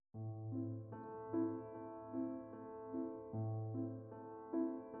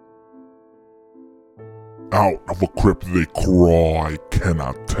Out of a crypt they crawl, I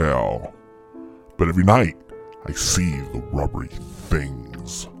cannot tell. But every night I see the rubbery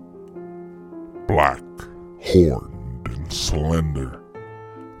things. Black, horned, and slender,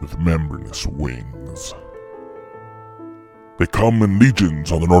 with membranous wings. They come in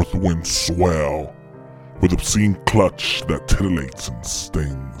legions on the north wind swell, with obscene clutch that titillates and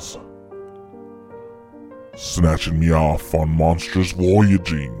stings, snatching me off on monstrous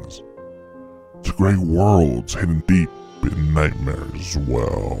voyagings to great worlds hidden deep in nightmare's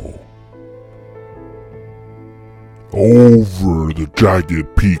well. Over the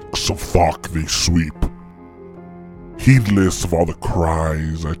jagged peaks of Thok they sweep, heedless of all the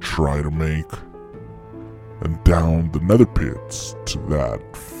cries I try to make, and down the nether pits to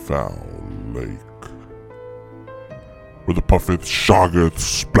that foul lake, where the puffeth shoggoth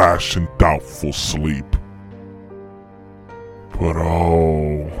splash in doubtful sleep. But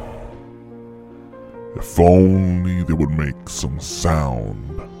oh, if only they would make some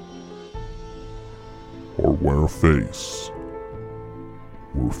sound, or wear a face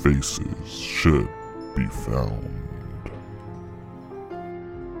where faces should be found.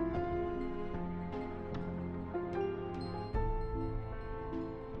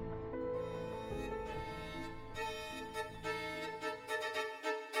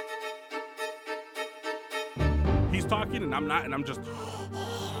 He's talking and I'm not, and I'm just.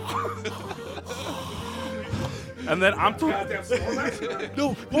 And then I'm talking.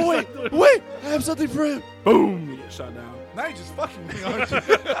 No, but wait, I have something for him. Boom, you get shot down. Now you're just fucking me, aren't you?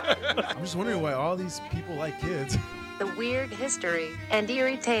 I'm just wondering why all these people like kids. The Weird History and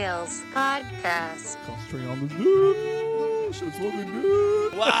Eerie Tales podcast. Concentrating on the news. Shit's fucking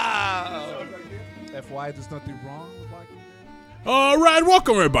good. Wow. FY, there's nothing wrong with liking it. All right,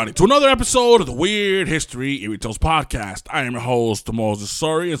 welcome everybody to another episode of the Weird History Eerie Tales podcast. I am your host, Moses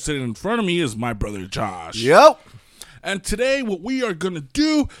Sori, and sitting in front of me is my brother Josh. Yep. And today, what we are going to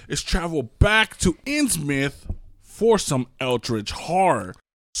do is travel back to Innsmouth for some Eldritch horror.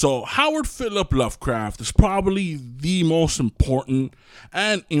 So, Howard Philip Lovecraft is probably the most important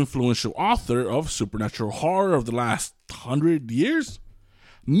and influential author of supernatural horror of the last 100 years.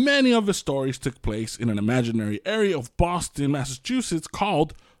 Many of his stories took place in an imaginary area of Boston, Massachusetts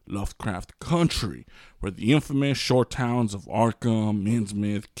called Lovecraft Country, where the infamous shore towns of Arkham,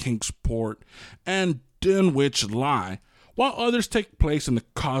 Innsmouth, Kingsport, and Dunwich lie, while others take place in the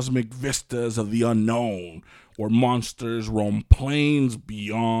cosmic vistas of the unknown, where monsters roam planes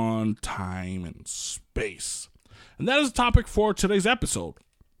beyond time and space. And that is the topic for today's episode,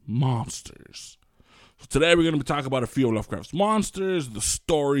 monsters. So today we're going to be talking about a few of Lovecraft's monsters, the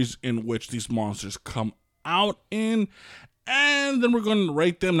stories in which these monsters come out in, and then we're going to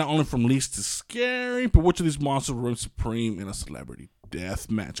rate them not only from least to scary, but which of these monsters reign supreme in a celebrity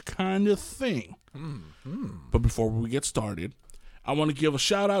death match kind of thing. But before we get started, I want to give a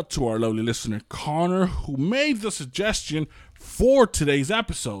shout out to our lovely listener Connor, who made the suggestion for today's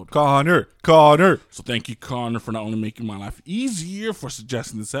episode. Connor. So thank you, Connor, for not only making my life easier for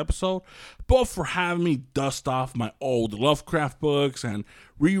suggesting this episode, but for having me dust off my old Lovecraft books and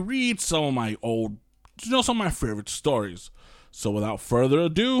reread some of my old, some of my favorite stories. So without further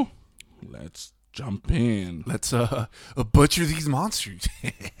ado, let's jump in. Let's butcher these monsters.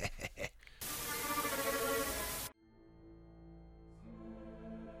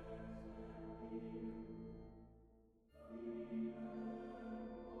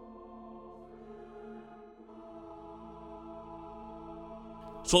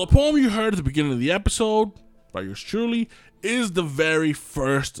 So the poem you heard at the beginning of the episode, by yours truly, is the very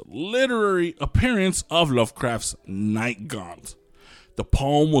first literary appearance of Lovecraft's Night Gaunt. The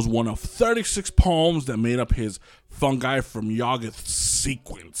poem was one of 36 poems that made up his Fungi from Yoggoth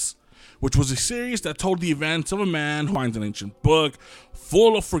sequence, which was a series that told the events of a man who finds an ancient book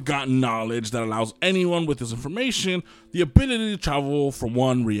full of forgotten knowledge that allows anyone with this information the ability to travel from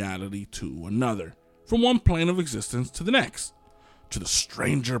one reality to another, from one plane of existence to the next, to the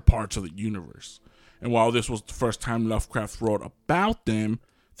stranger parts of the universe. And while this was the first time Lovecraft wrote about them,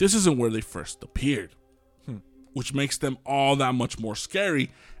 this isn't where they first appeared, which makes them all that much more scary,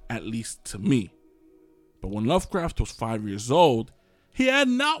 at least to me. But when Lovecraft was 5 years old, he had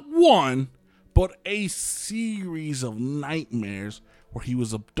not one, but a series of nightmares where he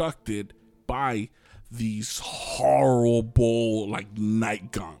was abducted by these horrible,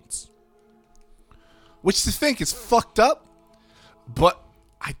 night gaunts. Which to think is fucked up, but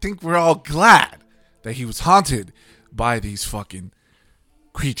I think we're all glad that he was haunted by these fucking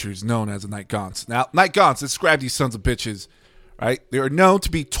creatures known as the Night Gaunts. Now, Night Gaunts, describe these sons of bitches, right? They are known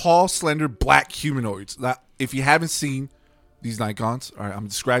to be tall, slender, black humanoids. Now, if you haven't seen these night gaunts. All right, I'm gonna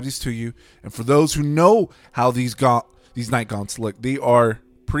describe these to you. And for those who know how these night gaunts look, they are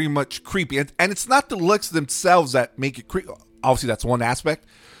pretty much creepy. And it's not the looks themselves that make it creepy. Obviously, that's one aspect,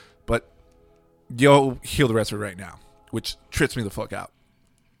 but you'll hear the rest of it right now, which trips me the fuck out.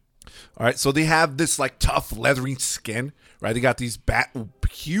 All right, so they have this like tough leathery skin, right? They got these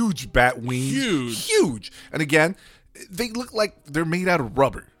huge bat wings, huge. And again, they look like they're made out of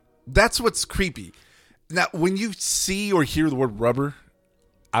rubber. That's what's creepy. Now, when you see or hear the word rubber,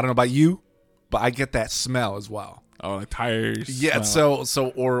 I don't know about you, but I get that smell as well. Oh, like tires. Yeah, so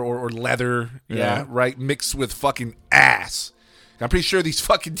or leather, yeah, right, mixed with fucking ass. I'm pretty sure these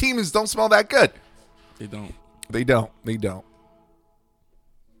fucking demons don't smell that good. They don't. They don't.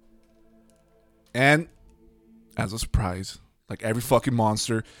 And as a surprise, like every fucking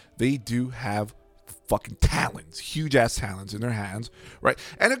monster, they do have fucking talons, huge ass talons in their hands, right?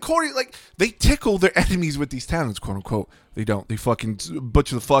 And according, like, they tickle their enemies with these talons, quote unquote. They don't. They fucking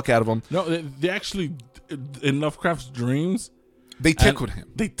butcher the fuck out of them. No, they actually, in Lovecraft's dreams, they tickled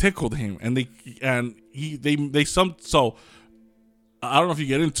him. They tickled him, and so I don't know if you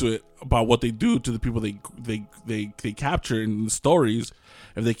get into it about what they do to the people they capture in the stories.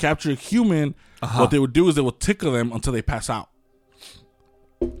 If they capture a human, what they would do is they would tickle them until they pass out.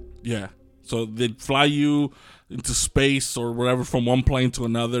 Yeah. So they'd fly you into space or whatever from one plane to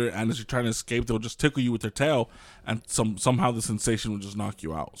another, and as you're trying to escape, they'll just tickle you with their tail, and somehow the sensation will just knock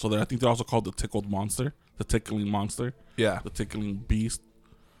you out. So I think they're also called the tickled monster, the tickling monster. Yeah. The tickling beast.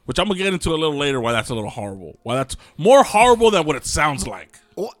 Which I'm going to get into a little later why that's a little horrible. Why that's more horrible than what it sounds like.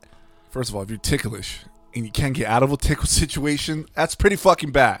 Well, first of all, if you're ticklish and you can't get out of a tickle situation, that's pretty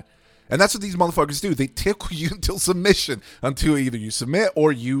fucking bad. And that's what these motherfuckers do. They tickle you until submission, until either you submit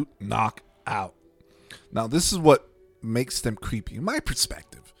or you knock out. Now, this is what makes them creepy, in my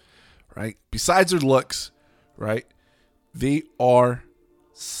perspective, right? Besides their looks, right? They are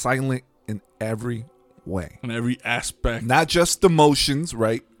silent in every way. In every aspect. Not just the motions,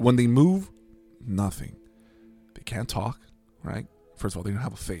 right? When they move, nothing. They can't talk, right? First of all, they don't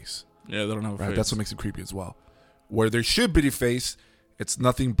have a face. Yeah, they don't have a face. That's what makes it creepy as well. Where there should be a face, it's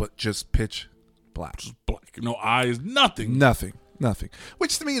nothing but just pitch black. Just black. No eyes, nothing. Nothing.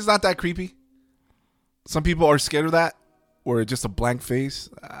 Which to me is not that creepy. Some people are scared of that, or just a blank face.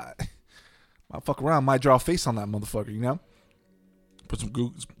 I'll fuck around, might draw a face on that motherfucker, you know? Put some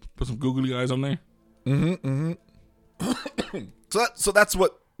googly eyes on there. So that's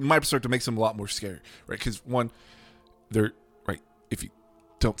what, in my perspective, makes them a lot more scary, right? Because one, they're right. If you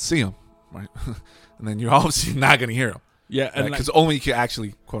don't see them, right, and then you're obviously not gonna hear them. Yeah, and because only you can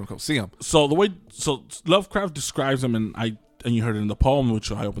actually quote unquote see them. So Lovecraft describes them, and you heard it in the poem,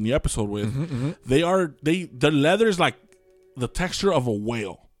 which I opened the episode with. Their leather is like the texture of a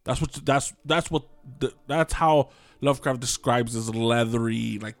whale. That's how Lovecraft describes as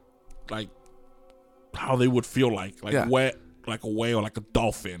leathery, like how they would feel like wet, like a whale, like a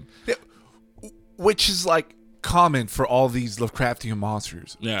dolphin. Yeah. Which is like common for all these Lovecraftian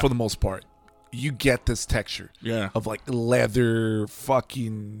monsters. Yeah. For the most part, you get this texture. Yeah. Of like leather,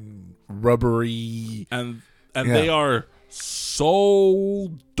 fucking rubbery, and they are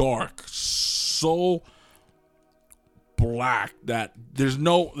so dark, so black that there's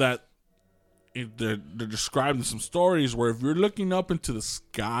no that. They're described in some stories where if you're looking up into the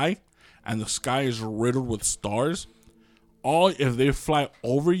sky and the sky is riddled with stars, if they fly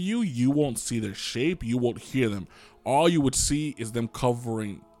over you, you won't see their shape, you won't hear them. All you would see is them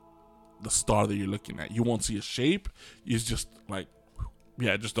covering the star that you're looking at. You won't see a shape. It's just like,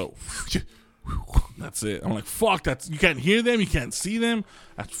 just a. That's it. I'm like, fuck. You can't hear them. You can't see them.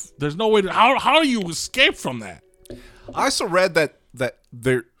 There's no way to. How do you escape from that? I also read that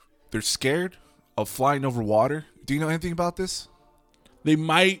they're scared of flying over water. Do you know anything about this? They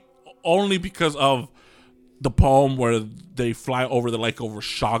might, only because of the poem where they fly over the lake over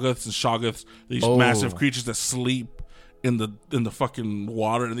Shoggoths, and Shoggoths, these massive creatures that sleep in the fucking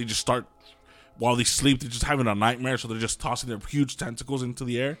water, and they just start, while they sleep, they're just having a nightmare, so they're just tossing their huge tentacles into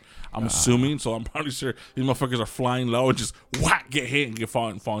the air. I'm assuming, so I'm probably sure these motherfuckers are flying low and just get hit and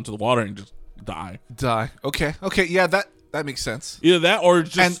fall into the water and just die. Okay, yeah, that makes sense. Either that or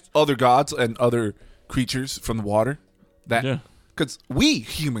just... And other gods and other creatures from the water. Because we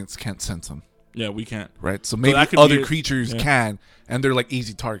humans can't sense them. Yeah, we can't. Right? So maybe other creatures can, and they're like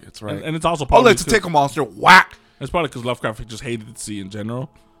easy targets, right? And it's also probably... it's a tickle monster. Whack! It's probably because Lovecraft just hated the sea in general.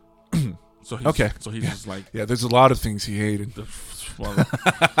 So he's just like... Yeah, there's a lot of things he hated.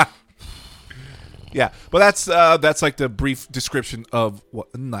 Yeah, but that's like the brief description of what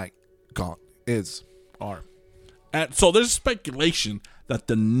a night gaunt are. And so there's speculation that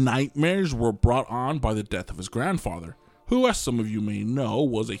the nightmares were brought on by the death of his grandfather, who, as some of you may know,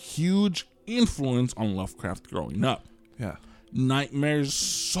 was a huge influence on Lovecraft growing up. Yeah. Nightmares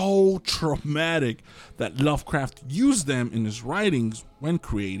so traumatic that Lovecraft used them in his writings when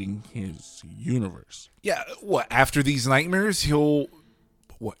creating his universe. Yeah. What, after these nightmares, he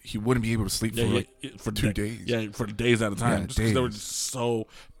wouldn't be able to sleep for 2 days. Yeah, for days at a time. Yeah, just because they were just so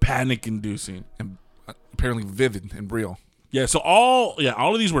panic-inducing. And apparently vivid and real. Yeah, so all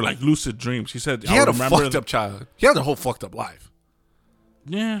of these were like lucid dreams. He said He had a fucked up childhood. He had a whole fucked up life.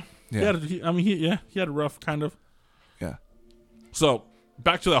 Yeah. Yeah. He had a rough kind of. Yeah. So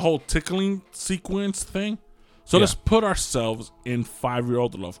back to the whole tickling sequence thing. So let's put ourselves in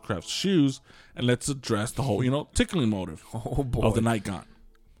 5-year-old Lovecraft's shoes and let's address the whole, tickling motive of the Night Gaunt.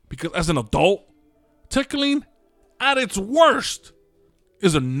 Because as an adult, tickling at its worst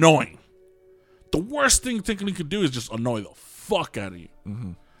is annoying. The worst thing tickling could do is just annoy the fuck out of you.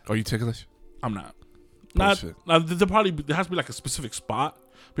 Mm-hmm. Are you ticklish? I'm not. Bullshit. There has to be like a specific spot.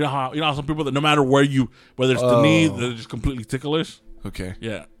 You know how some people that no matter whether it's the knee, they're just completely ticklish. Okay.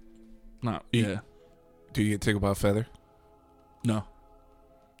 Yeah. Do you get tickled by a feather? No.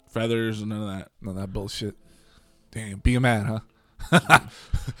 Feathers and none of that. None of that bullshit. Damn. Be a man, huh?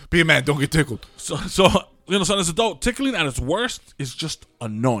 Be a man. Don't get tickled. So as an adult, tickling at its worst is just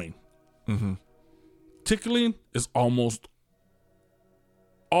annoying. Mm-hmm. Tickling is almost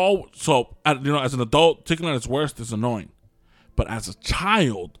as an adult, tickling at its worst is annoying. But as a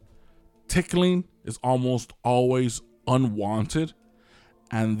child, tickling is almost always unwanted,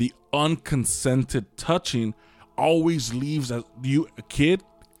 and the unconsented touching always leaves a kid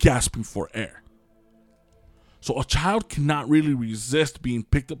gasping for air. So a child cannot really resist being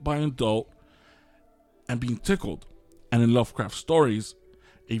picked up by an adult and being tickled. And in Lovecraft stories,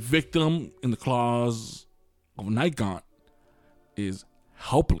 a victim in the claws of a Night Gaunt is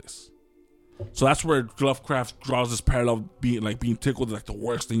helpless. So that's where Lovecraft draws this parallel of being tickled is like the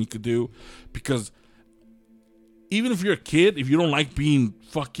worst thing you could do. Because even if you're a kid, if you don't like being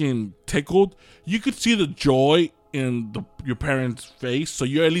fucking tickled, you could see the joy in your parents' face. So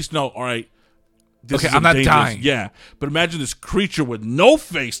you at least know, all right, this is I'm not dangerous. dying. Yeah. But imagine this creature with no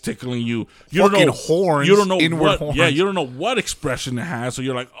face tickling you. You Fucking don't know horns. You don't know inward horns. Yeah, you don't know what expression it has. So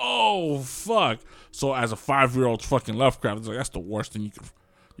you're like, oh fuck. So as a 5-year-old fucking Lovecraft, it's like that's the worst thing you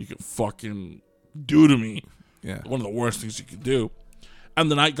could fucking do to me. Yeah. One of the worst things you could do.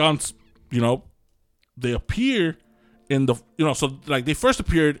 And the Night Gaunts, they appear in they first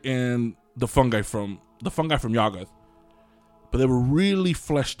appeared in the fungi from Yagath. But they were really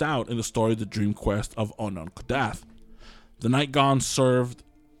fleshed out in the story of the Dream Quest of Unknown Kudath. The Night Gaunts served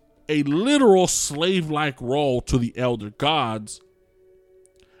a literal slave-like role to the Elder Gods,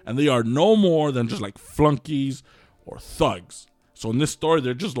 and they are no more than just like flunkies or thugs. So in this story,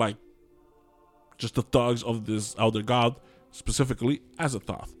 they're just the thugs of this Elder God, specifically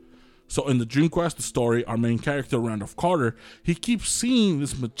Azathoth. So in the Dream Quest, the story, our main character, Randolph Carter, he keeps seeing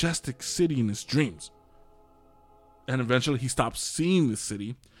this majestic city in his dreams. And eventually he stops seeing this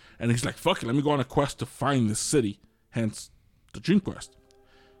city, and he's like, fuck it, let me go on a quest to find this city. Hence, the Dream Quest.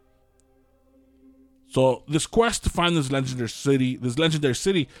 So this quest to find this legendary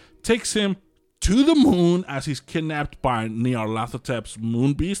city takes him to the moon as he's kidnapped by Nyarlathotep's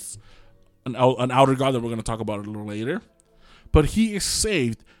moon beasts, an outer god that we're going to talk about a little later. But he is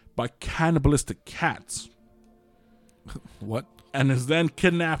saved by cannibalistic cats. What? And is then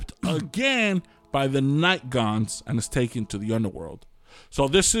kidnapped again by the Night Gaunts and is taken to the underworld. So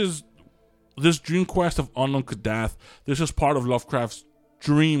this Dream Quest of Unknown Kudath, this is part of Lovecraft's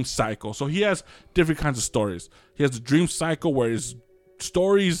dream cycle. So he has different kinds of stories. He has the dream cycle where his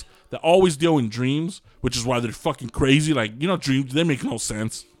stories that always deal in dreams, which is why they're fucking crazy. Like, dreams, they make no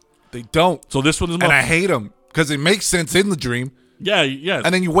sense. They don't. So this one is and I hate them because it makes sense in the dream. Yeah.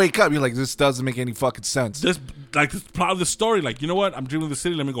 And then you wake up, you're like, this doesn't make any fucking sense. This plot of the story, like, you know what? I'm dreaming of the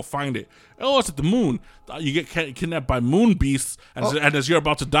city. Let me go find it. Oh, it's at the moon. You get kidnapped by moon beasts, and as you're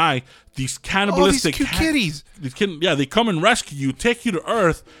about to die, these cannibalistic these cute kitties. They come and rescue you, take you to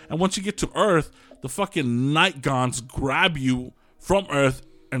Earth, and once you get to Earth, the fucking Night Gaunts grab you from Earth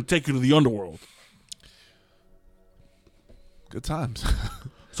and take you to the underworld. Good times.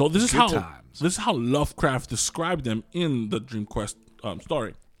 So this is how Lovecraft described them in the Dream Quest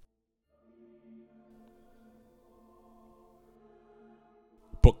story.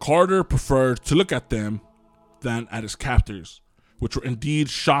 But Carter preferred to look at them than at his captors, which were indeed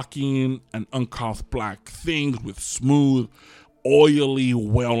shocking and uncouth black things with smooth, oily,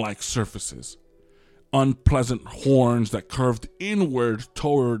 whale-like surfaces, unpleasant horns that curved inward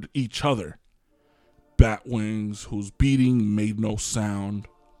toward each other, bat wings whose beating made no sound,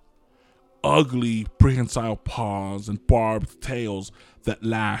 ugly, prehensile paws and barbed tails that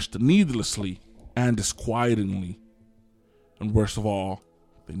lashed needlessly and disquietingly. And worst of all,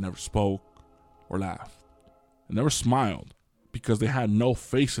 they never spoke or laughed. They never smiled because they had no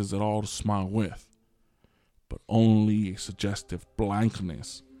faces at all to smile with, but only a suggestive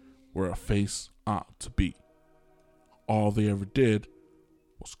blankness where a face ought to be. All they ever did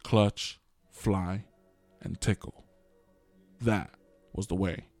was clutch, fly, and tickle. That was the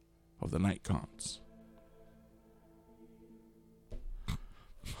way of the night gaunts.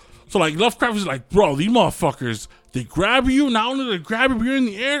 So like Lovecraft is like, bro, these motherfuckers, they grab you, not only they grab you, but you're in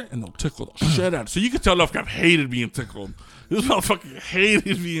the air, and they'll tickle the shit out of you. So you can tell Lovecraft hated being tickled. This motherfucker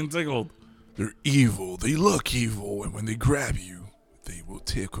hated being tickled. They're evil. They look evil, and when they grab you, they will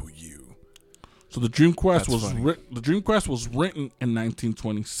tickle you. So the Dream Quest That's was funny. the Dream Quest was written in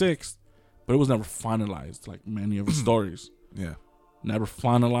 1926, but it was never finalized like many of his stories. Yeah. Never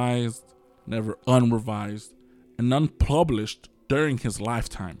finalized, never unrevised, and unpublished during his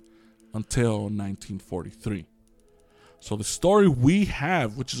lifetime until 1943. So the story we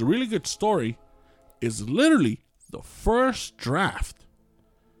have, which is a really good story, is literally the first draft,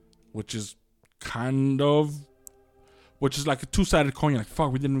 which is like a two-sided coin. You're like,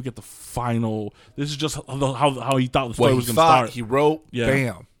 fuck, we didn't even get the final. This is just how he thought the story was going to start. He wrote, Yeah.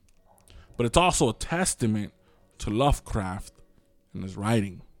 bam. But it's also a testament to Lovecraft and his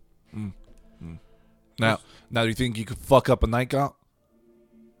writing. Now, do you think you could fuck up a night gaunt?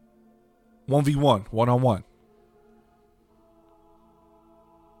 1v1, one-on-one.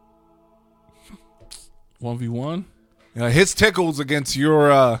 1v1? His tickles against your,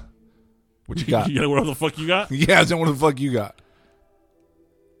 what you got? Yeah, whatever the fuck you got? Yeah, then what the fuck you got?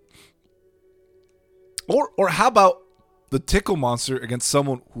 Or how about the tickle monster against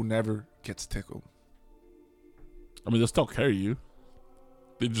someone who never gets tickled? I mean, they'll still carry you.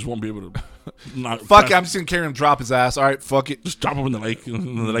 They just won't be able to. Fuck it, I'm just gonna carry him, drop his ass. All right, fuck it. Just drop him in the lake,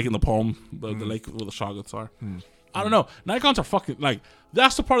 in the poem, the lake where the shoggoths are. I don't know. Night gaunts are fucking like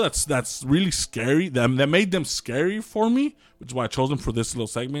that's the part that's really scary. That made them scary for me, which is why I chose them for this little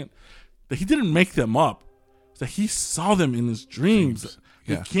segment. That he didn't make them up. That he saw them in his dreams.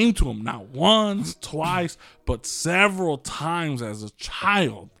 They Yeah. came to him not once, twice, but several times as a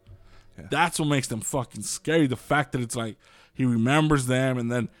child. Yeah. That's what makes them fucking scary. The fact that it's like he remembers them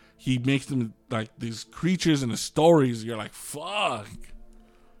and then he makes them like these creatures in his stories. You're like, fuck.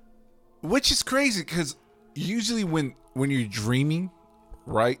 Which is crazy because usually when you're dreaming,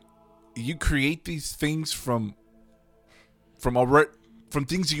 right, you create these things from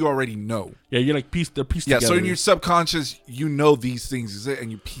things you already know. Yeah, you're like they're pieced Yeah, together. so in your subconscious, you know these things is it,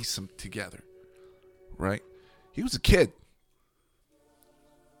 and you piece them together, right? He was a kid,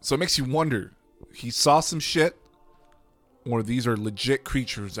 so it makes you wonder. He saw some shit, or these are legit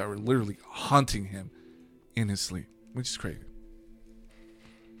creatures that were literally hunting him in his sleep, which is crazy.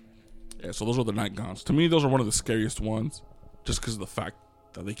 Yeah, so those are the night gaunts. To me, those are one of the scariest ones, just because of the fact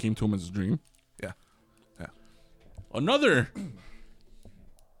that they came to him as a dream. Yeah, yeah. Another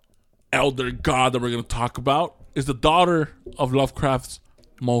elder god that we're going to talk about is the daughter of Lovecraft's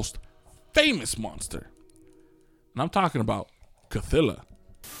most famous monster. And I'm talking about Cthulhu.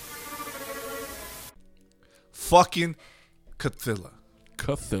 Fucking Cthulhu.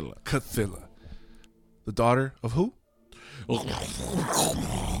 Cthulhu. The daughter of who?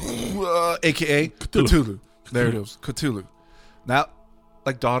 AKA Cthulhu. Cthulhu. There it is. Cthulhu. Now,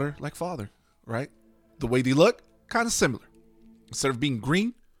 like daughter, like father, right? The way they look, kind of similar. Instead of being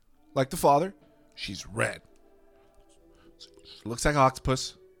green, like the father, she's red. She looks like an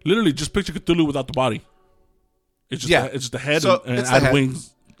octopus. Literally, just picture Cthulhu without the body. It's just, it's just the head So, and it's the add head.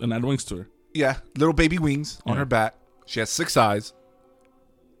 wings and add wings to her. Yeah, little baby wings on her back. She has 6 eyes.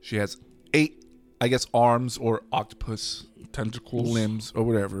 She has 8, I guess, arms or octopus Tentacles. limbs or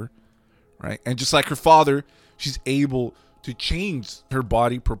whatever, right? And just like her father, she's able to change her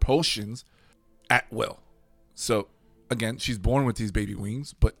body proportions at will. So again, she's born with these baby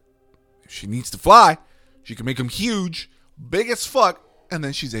wings, but if she needs to fly, she can make them huge, big as fuck, and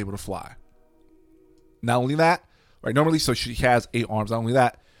then she's able to fly. Not only that, right? Normally, so she has 8 arms. Not only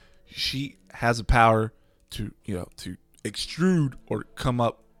that, she has the power to, to extrude or come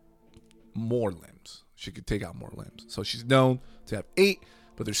up more limbs. She could take out more limbs. So she's known to have 8,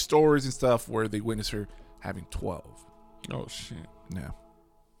 but there's stories and stuff where they witness her having 12. Oh, shit. Yeah.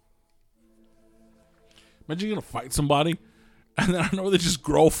 Imagine you're going to fight somebody and then I know they just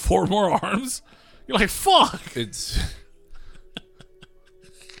grow 4 more arms. You're like, fuck. It's...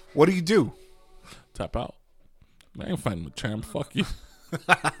 What do you do? Tap out. Man, I ain't fighting with champ. Fuck you.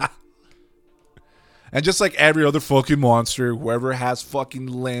 And just like every other fucking monster, whoever has fucking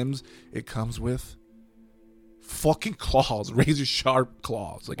limbs, it comes with fucking claws, razor sharp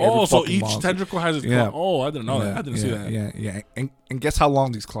claws. Like every so fucking each monster. tentacle has its Yeah. claw. Oh, I didn't know that. I didn't see that. Yeah. And guess how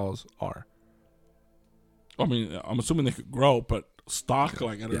long these claws are? I mean, I'm assuming they could grow, but stock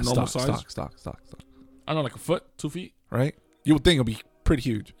like at a normal size. Stock. I don't know, like a foot, 2 feet. Right? You would think it'll be pretty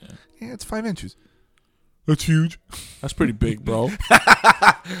huge. Yeah, it's 5 inches. That's huge. That's pretty big, bro. What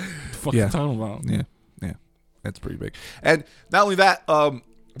the fuck you talking about? Yeah. That's pretty big. And not only that,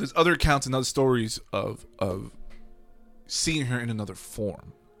 there's other accounts and other stories of seeing her in another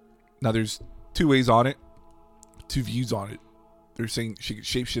form. Now, there's 2 ways on it, 2 views on it. They're saying she could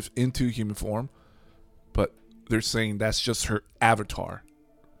shapeshift into human form, but they're saying that's just her avatar,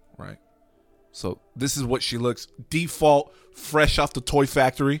 right? So this is what she looks default, fresh off the toy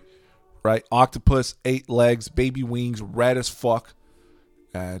factory, right? Octopus, 8 legs, baby wings, red as fuck,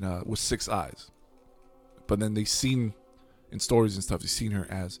 and with 6 eyes. But then they've seen in stories and stuff, they've seen her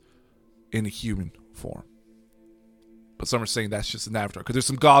as in a human form. But some are saying that's just an avatar because there's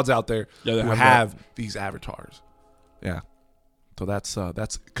some gods out there who have these avatars. Yeah. So that's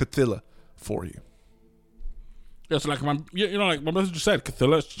Cthulhu for you. Yeah, so like my brother just said,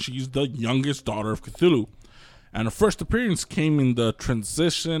 Cthulhu, she's the youngest daughter of Cthulhu. And her first appearance came in the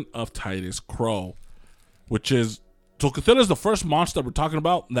transition of Titus Crow, which is, so Cthulhu is the first monster we're talking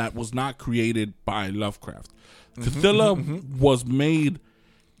about that was not created by Lovecraft. Cthulhu was made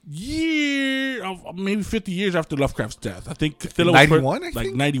maybe 50 years after Lovecraft's death. I think Cthulhu 91, was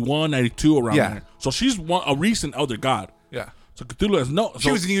like 91, 92, around Yeah. there. So she's a recent elder god. Yeah. So Cthulhu has no... She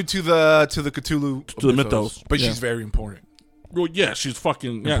was new to the Cthulhu to the mythos. But Yeah. she's very important. Well, yeah, she's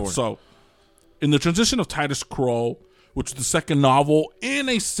fucking... Yeah, Important. so in the transition of Titus Crow, which is the second novel in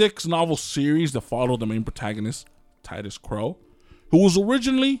a 6-novel series that followed the main protagonist, Titus Crow, who was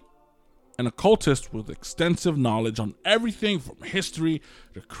originally an occultist with extensive knowledge on everything from history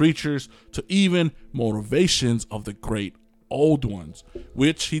to creatures to even motivations of the great old ones,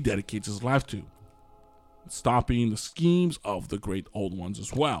 which he dedicates his life to, stopping the schemes of the great old ones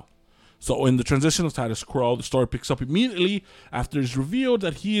as well. So in the transition of Titus Crow, the story picks up immediately after it's revealed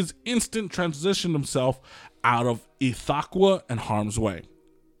that he has instant transitioned himself out of Ithaqua and harm's way.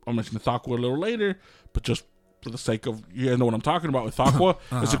 I'll mention Ithaqua a little later, but just for the sake of, you guys know what I'm talking about.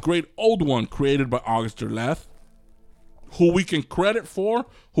 Ithaqua is a great old one created by August Derleth, who we can credit for,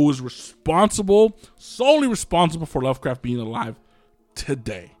 who is solely responsible for Lovecraft being alive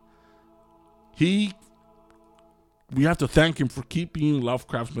today. We have to thank him for keeping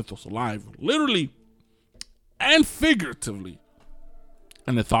Lovecraft's mythos alive, literally and figuratively.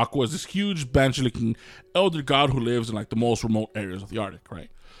 And Ithaqua is this huge banshee-looking elder god who lives in like the most remote areas of the Arctic, right?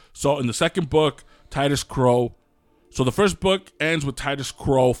 So in the second book, Titus Crow. So the first book ends with Titus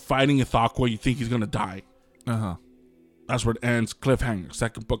Crow fighting Ithaqua. You think he's gonna die. That's where it ends. Cliffhanger.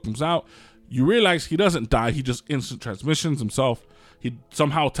 Second book comes out. You realize he doesn't die. He just instant transmissions himself. He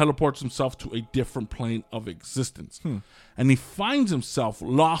somehow teleports himself to a different plane of existence. And he finds himself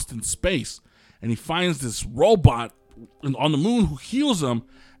lost in space. And he finds this robot on the moon who heals him.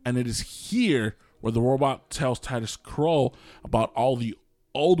 And it is here where the robot tells Titus Crow about all the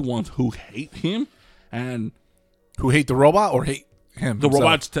old ones who hate him. And Who hate the robot or hate him? the himself?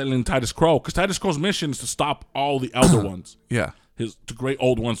 robot's telling Titus Crow, because Titus Crow's mission is to stop all the elder ones. Yeah. The great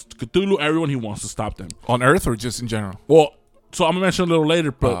old ones. Cthulhu, everyone, he wants to stop them. On Earth or just in general? Well, so I'm gonna mention a little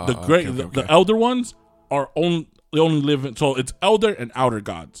later, but the elder ones are they only live in, so it's elder and outer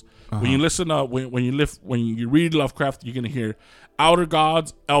gods. When you listen when you read Lovecraft, you're gonna hear outer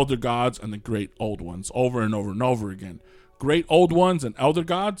gods, elder gods, and the great old ones over and over and over again. Great old ones and elder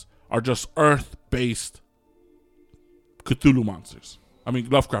gods are just Earth-based Cthulhu monsters. I mean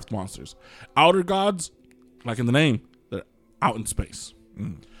Lovecraft monsters. Outer gods, like in the name, they're out in space.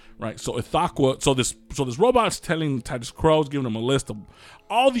 Right, so Ithaqua, so this robot's telling Titus Crow's giving him a list of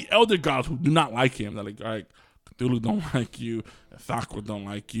all the elder gods who do not like him. They're like, all right, Cthulhu don't like you, Ithaqua don't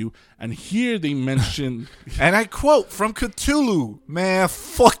like you, and here they mention, And I quote from Cthulhu, man,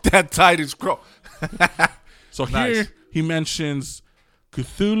 fuck that Titus Crow. so Nice. here he mentions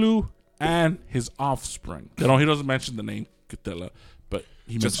Cthulhu and his offspring. He doesn't mention the name Cthulhu, but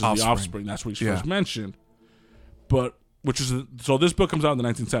he Just mentions the offspring. offspring. That's what he's Yeah. first mentioned. But so this book comes out in the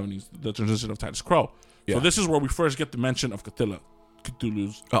 1970s, the transition of Titus Crow. Yeah. So this is where we first get the mention of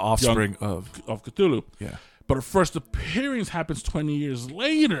Cthulhu's Offspring of Cthulhu. Yeah. But her first appearance happens 20 years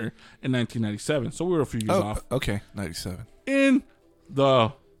later in 1997. So we were a few years off. Okay, 97. In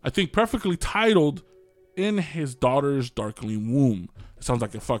the, I think, perfectly titled, In His Daughter's Darkling Womb. It sounds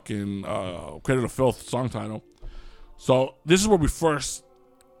like a fucking Cradle of Filth song title. So this is where we first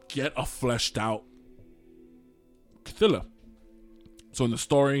get a fleshed out Cthulhu. So in the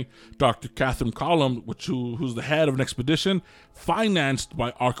story, Dr. Catherine Collum, who's the head of an expedition financed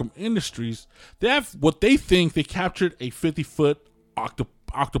by Arkham Industries, they have what they think they captured a 50-foot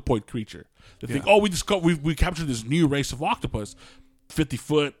octopoid creature. They think, we captured this new race of octopus, 50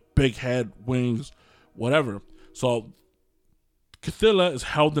 foot, big head, wings, whatever. So Cthulhu is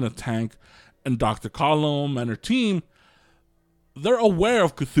held in a tank, and Dr. Collum and her team, they're aware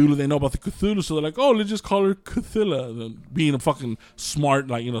of Cthulhu. They know about the Cthulhu, so they're like, let's just call her Cthulhu. Being a fucking smart,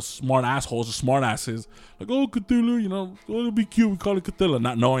 smart assholes or smart asses. Like, Cthulhu, it'll be cute. We call it Cthulhu.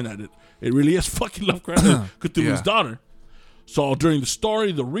 Not knowing that it really is fucking Lovecraft, Cthulhu's daughter. So during the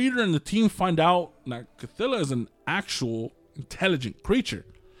story, the reader and the team find out that Cthulhu is an actual intelligent creature.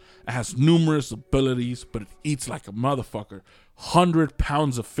 It has numerous abilities, but it eats like a motherfucker. 100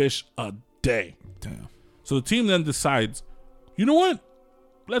 pounds of fish a day. Damn. So the team then decides, you know what?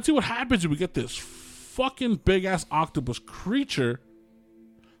 Let's see what happens if we get this fucking big ass octopus creature,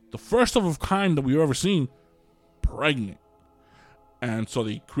 the first of a kind that we've ever seen, pregnant. And so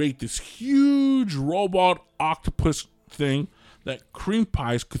they create this huge robot octopus thing that cream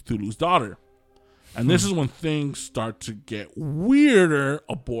pies Cthulhu's daughter. And this is when things start to get weirder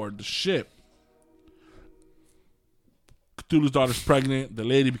aboard the ship. Cthulhu's daughter's pregnant. The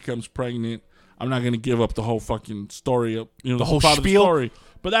lady becomes pregnant. I'm not going to give up the whole fucking story of, the whole spiel. Of the story.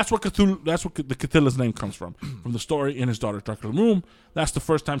 But that's what the Cthulhu's name comes from the story in his daughter's Dark Room. That's the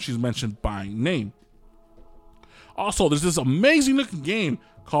first time she's mentioned by name. Also, there's this amazing looking game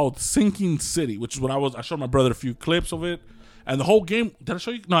called Sinking City, which is what I showed my brother a few clips of it. And the whole game, did I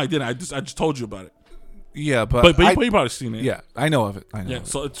show you? No, I didn't. I just told you about it. Yeah, but you probably seen it. Yeah, I know of it. I know. Yeah,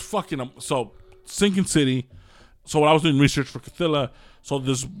 so it's fucking so Sinking City. So when I was doing research for Cthulhu, so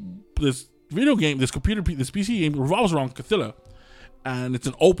this video game, this PC game revolves around Cthulhu, and it's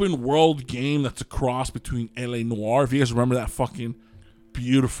an open world game that's a cross between LA Noire. If you guys remember that fucking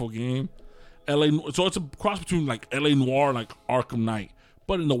beautiful game, so it's a cross between like LA Noire, like Arkham Knight,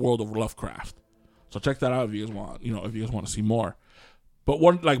 but in the world of Lovecraft. So check that out if you guys want, if you guys want to see more. But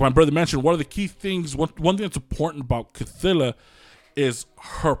what, like my brother mentioned, one of the key things, one thing that's important about Cthulhu is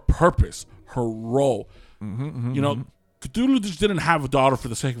her purpose, her role. Cthulhu just didn't have a daughter for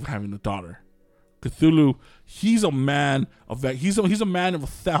the sake of having a daughter. Cthulhu, he's a man of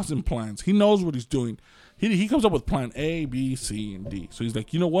 1,000 plans. He knows what he's doing. He comes up with plan A, B, C, and D. So he's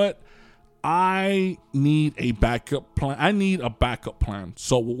like, you know what? I need a backup plan. I need a backup plan.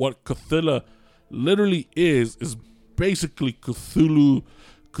 So what Cthulhu literally is basically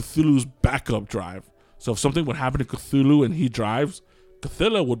Cthulhu's backup drive. So if something would happen to Cthulhu and he drives,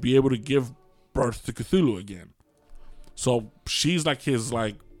 Cthulhu would be able to give birth to Cthulhu again. So she's like his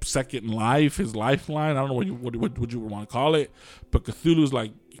second life, his lifeline. I don't know what you would want to call it, but Cthulhu's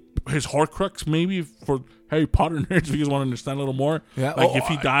like his Horcrux maybe for Harry Potter nerds. If you guys want to understand a little more, if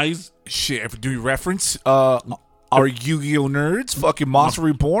he dies, do you reference our Yu-Gi-Oh nerds, fucking Monster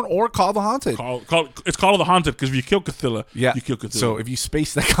Reborn or Call of the Haunted? It's Call of the Haunted because if you kill Cthulhu, you kill Cthulhu. So if you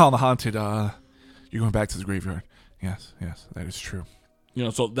space that Call of the Haunted, you're going back to the graveyard. Yes, that is true.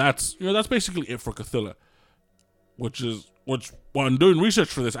 So that's basically it for Cthulhu. Which when I'm doing research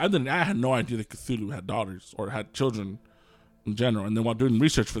for this, I had no idea that Cthulhu had daughters or had children in general. And then while doing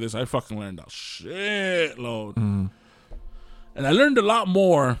research for this, I fucking learned a shitload. And I learned a lot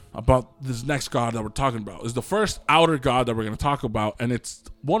more about this next god that we're talking about. It's the first outer god that we're going to talk about, and it's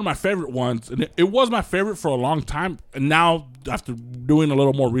one of my favorite ones. And it was my favorite for a long time. And now, after doing a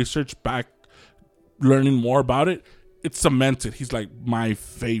little more research back, learning more about it, it's cemented. He's like my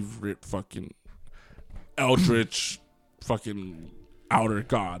favorite fucking eldritch fucking outer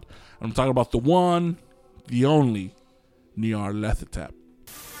god. I'm talking about the one, the only Nyarlathotep.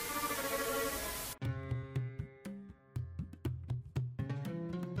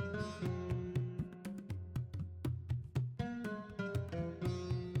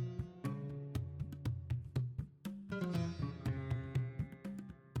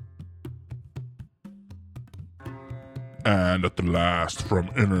 And at the last from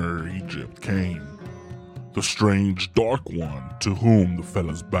inner Egypt came the strange dark one to whom the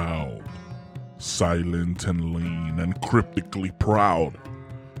fellas bowed, silent and lean and cryptically proud,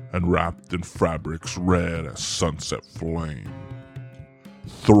 and wrapped in fabrics red as sunset flame.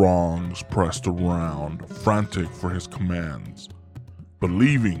 Throngs pressed around, frantic for his commands,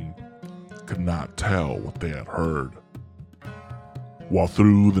 believing could not tell what they had heard. While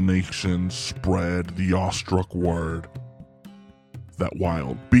through the nations spread the awestruck word that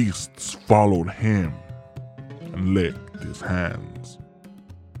wild beasts followed him and licked his hands.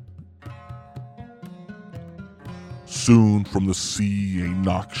 Soon from the sea a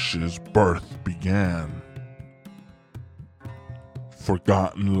noxious birth began,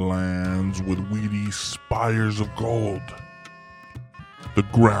 forgotten lands with weedy spires of gold. The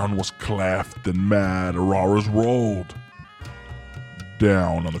ground was cleft and mad auroras rolled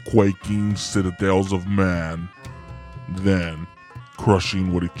down on the quaking citadels of man, then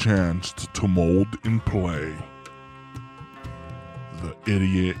crushing what he chanced to mold in play. The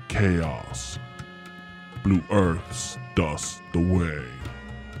idiot chaos blew Earth's dust away.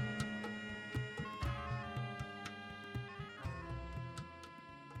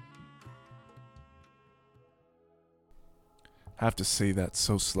 I have to say that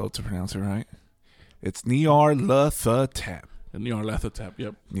so slow to pronounce it right. It's Nyarlathotep. Nyarlathotep,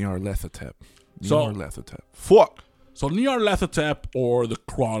 yep. Nyarlathotep. So- Nyarlathotep. Fuck. So Nyarlathotep, or the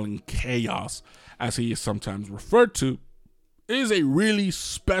Crawling Chaos, as he is sometimes referred to, is a really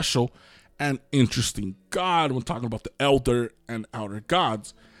special and interesting god when talking about the elder and outer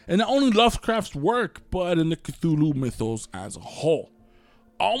gods. And not only Lovecraft's work, but in the Cthulhu mythos as a whole.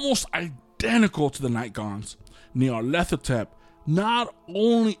 Almost identical to the Night Gods, Nyarlathotep not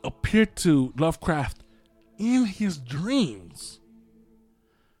only appeared to Lovecraft in his dreams,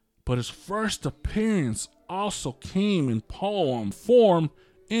 but his first appearance also came in poem form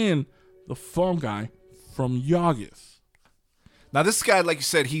in The Fungi from Yoggoth. Now this guy, like you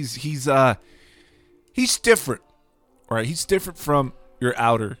said, he's different, right? He's different from your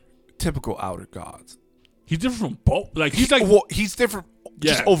typical outer gods. He's different from both. Like he's like, Well, he's different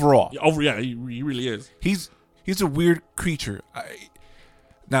just overall. he really is. He's a weird creature.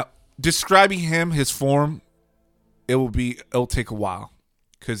 Now, describing him, his form, it'll take a while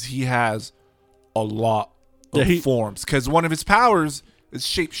because he has a lot of forms. Because one of his powers is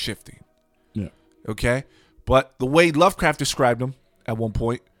shape shifting. Yeah. Okay, but the way Lovecraft described him at one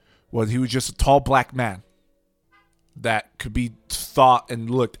point was he was just a tall black man that could be thought and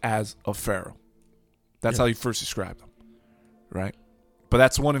looked as a pharaoh. That's how he first described him, right? But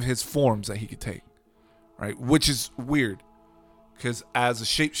that's one of his forms that he could take, right? Which is weird, because as a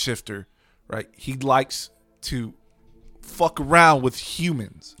shapeshifter, right, he likes to fuck around with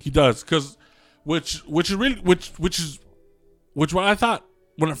humans. He does, because which is what I thought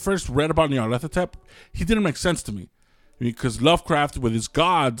when I first read about Nyarlathotep, he didn't make sense to me, because Lovecraft with his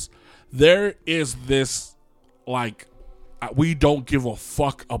gods, there is this like, we don't give a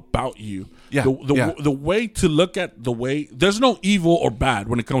fuck about you. Yeah, The way to look at there's no evil or bad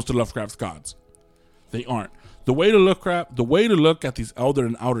when it comes to Lovecraft's gods. They aren't. The way to look at these elder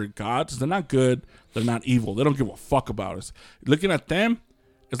and outer gods, they're not good, they're not evil. They don't give a fuck about us. Looking at them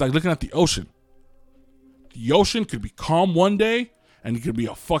is like looking at the ocean. The ocean could be calm one day and it could be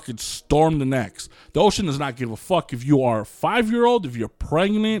a fucking storm the next. The ocean does not give a fuck if you are a 5-year-old, if you're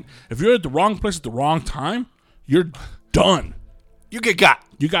pregnant, if you're at the wrong place at the wrong time, you're done. You get got.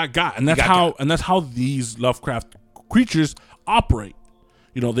 You got. And that's how these Lovecraft creatures operate.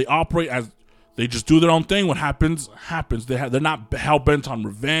 You know, they operate as they just do their own thing. What happens. They're not hell bent on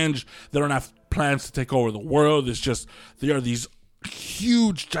revenge. They don't have plans to take over the world. It's just they are these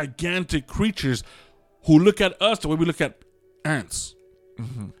huge, gigantic creatures who look at us the way we look at ants.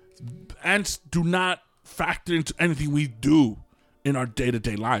 Mm-hmm. Ants do not factor into anything we do in our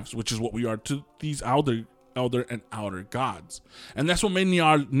day-to-day lives, which is what we are to these elder and outer gods. And that's what made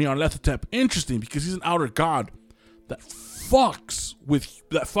Nyarlathotep interesting, because he's an outer god that fucks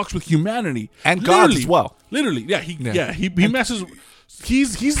with humanity and gods as well. Literally, he messes.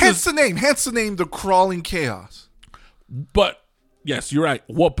 He's hence the name, the Crawling Chaos. But yes, you're right.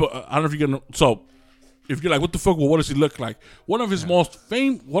 But I don't know if you're gonna. So if you're like, what the fuck? Well, what does he look like? One of his most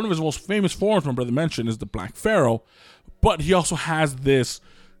famous forms, my brother mentioned, is the Black Pharaoh. But he also has this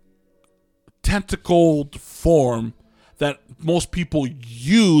tentacled form that most people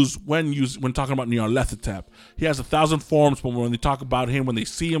use when talking about Nyarlathotep. He has 1,000 forms, but when they talk about him, when they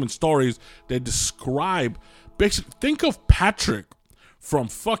see him in stories, they describe basically. Think of Patrick from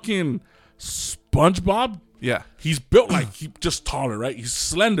fucking SpongeBob. Yeah, he's built like he's just taller, right? He's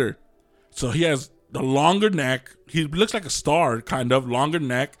slender, so he has the longer neck. He looks like a star, kind of longer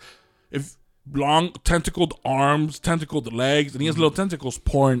neck. Long tentacled arms, tentacled legs, and he has little tentacles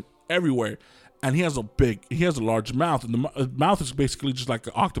pouring everywhere. And he has a large mouth, and the mouth is basically just like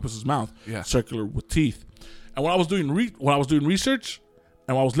an octopus's mouth, circular with teeth. And when I was doing research,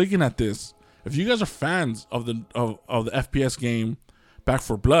 and when I was looking at this, if you guys are fans of the FPS game Back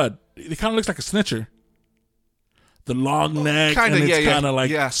 4 Blood, it kind of looks like a snitcher. The long neck, and it's kind of like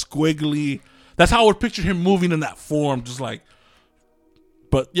squiggly. That's how I would picture him moving in that form, just like.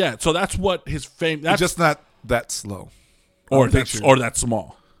 But yeah, so that's what his fame. That's just not that slow, or that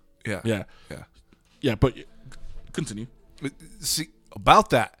small. Yeah. But continue. See about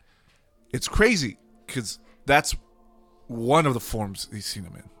that, it's crazy because that's one of the forms he's seen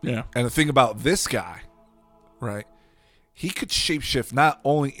him in. Yeah. And the thing about this guy, right? He could shapeshift not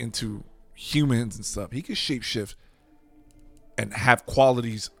only into humans and stuff. He could shapeshift and have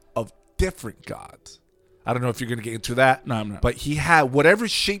qualities of different gods. I don't know if you're going to get into that. No, I'm not. But he had whatever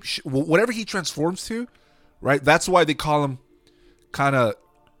whatever he transforms to, right? That's why they call him kind of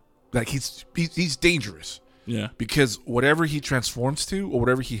like he's dangerous. Yeah. Because whatever he transforms to or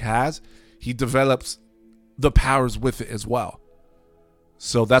whatever he has, he develops the powers with it as well.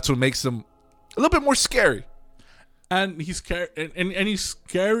 So that's what makes him a little bit more scary. And he's scary, and he's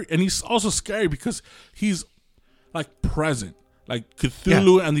scary, and he's also scary because he's like present. Like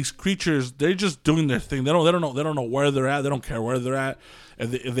Cthulhu and these creatures, they're just doing their thing. They don't know where they're at. They don't care where they're at.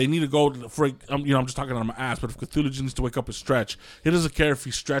 If they need to go for, I'm just talking on my ass. But if Cthulhu just needs to wake up and stretch, he doesn't care if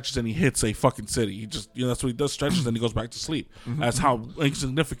he stretches and he hits a fucking city. He just, that's what he does. Stretches and he goes back to sleep. That's how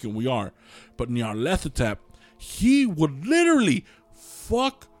insignificant we are. But Nyarlathotep, he would literally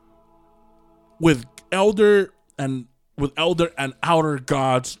fuck with elder and outer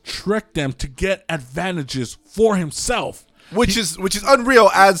gods, trick them to get advantages for himself. Which is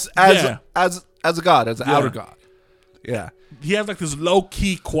unreal as a god, as an outer god. Yeah. He has like this low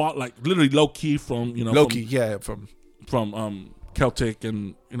key like literally low key from from Celtic,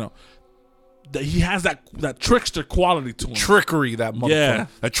 and that he has that trickster quality to him. Trickery, that motherfucker. Yeah.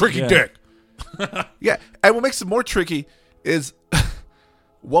 That tricky dick. Yeah. And what makes it more tricky is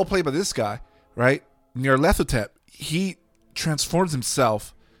well played by this guy, right? Nyarlathotep, he transforms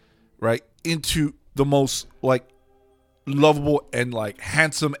himself, right, into the most like lovable and like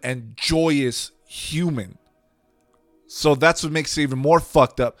handsome and joyous human. So that's what makes it even more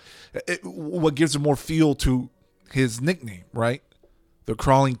fucked up. What gives it more feel to his nickname, right? The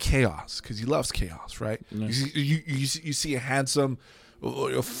Crawling Chaos, because he loves chaos, right? Yeah. You see a handsome,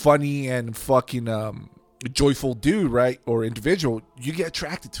 funny, and fucking joyful dude, right, or individual, you get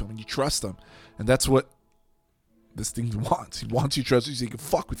attracted to him and you trust him, and that's what this thing wants. He wants you to trust you so he can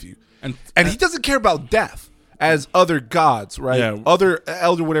fuck with you, and he doesn't care about death as other gods, right? Yeah. Other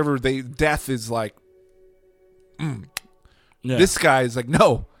elder, whatever, death is like. Yeah. This guy is like,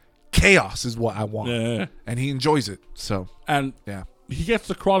 no, chaos is what I want, and he enjoys it. So he gets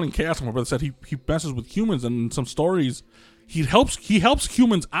the Crawling Chaos. My brother said he messes with humans, and in some stories, he helps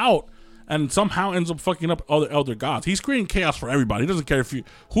humans out, and somehow ends up fucking up other elder gods. He's creating chaos for everybody. He doesn't care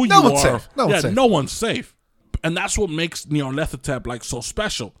who you are. Safe. No one's safe, and that's what makes Nyarlathotep like so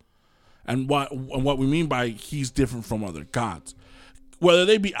special, and what we mean by he's different from other gods, whether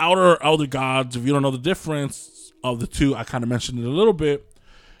they be outer or elder gods. If you don't know the difference of the two, I kind of mentioned it a little bit.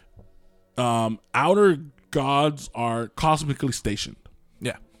 Outer gods are cosmically stationed.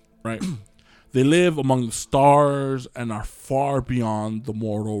 Yeah. Right? They live among the stars and are far beyond the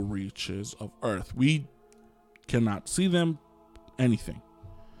mortal reaches of Earth. We cannot see them, anything.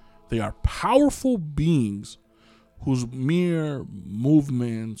 They are powerful beings whose mere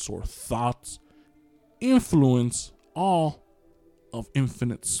movements or thoughts influence all of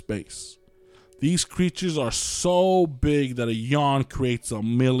infinite space. These creatures are so big that a yawn creates a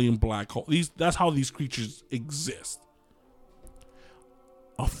million black holes. That's how these creatures exist.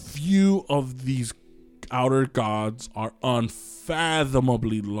 A few of these outer gods are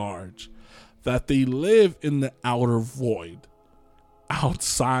unfathomably large, that they live in the outer void,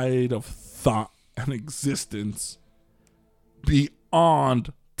 outside of thought and existence,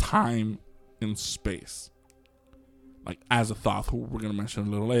 beyond time and space. Like Azathoth, who we're going to mention a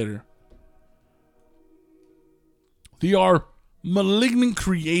little later. They are malignant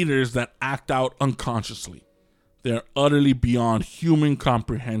creators that act out unconsciously. They are utterly beyond human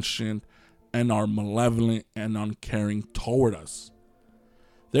comprehension and are malevolent and uncaring toward us.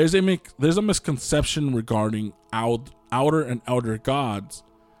 There's a misconception regarding outer and elder gods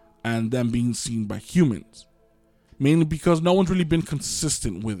and them being seen by humans, mainly because no one's really been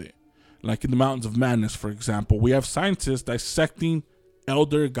consistent with it. Like in the Mountains of Madness, for example, we have scientists dissecting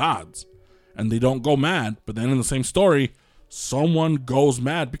elder gods. And they don't go mad, but then in the same story, someone goes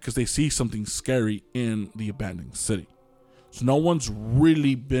mad because they see something scary in the abandoned city. So no one's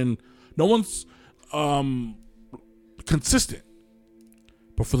consistent.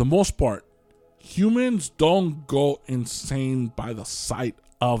 But for the most part, humans don't go insane by the sight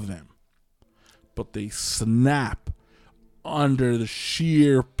of them. But they snap under the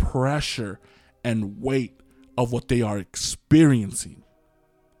sheer pressure and weight of what they are experiencing.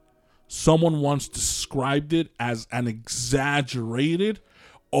 Someone once described it as an exaggerated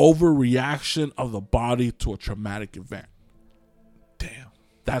overreaction of the body to a traumatic event. Damn.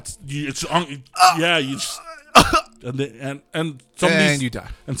 That's it's and some of And these you die.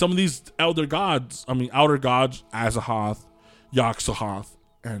 and some of these outer gods, Azahoth, Yog-Sothoth,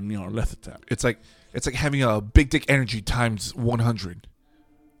 and Nyarlathotep. It's like having a big dick energy times 100.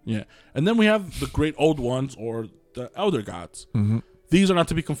 Yeah, and then we have the great old ones, or the elder gods. Mm-hmm. These are not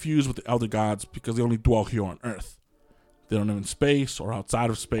to be confused with the elder gods because they only dwell here on Earth. They don't live in space or outside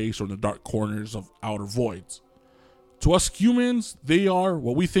of space or in the dark corners of outer voids. To us humans, they are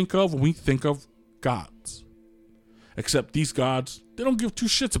what we think of when we think of gods. Except these gods, they don't give two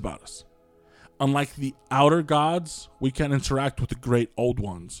shits about us. Unlike the outer gods, we can interact with the great old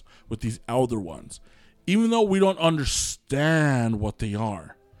ones, with these elder ones, even though we don't understand what they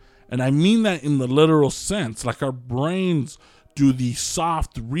are. And I mean that in the literal sense, like our brains do the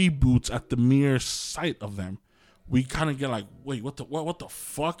soft reboots at the mere sight of them. We kind of get like, wait, what the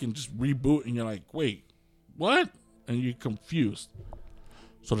fuck? And just reboot, and you're like, wait, what? And you're confused.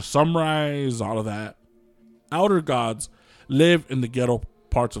 So to summarize all of that, outer gods live in the ghetto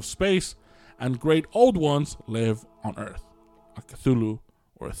parts of space, and great old ones live on Earth, like Cthulhu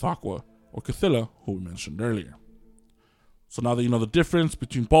or Ithaqua or Cthulhu, who we mentioned earlier. So now that you know the difference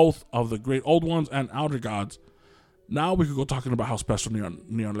between both of the great old ones and outer gods, now we could go talking about how special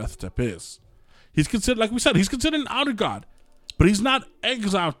Nyarlathotep is. He's considered, like we said, he's considered an outer god, but he's not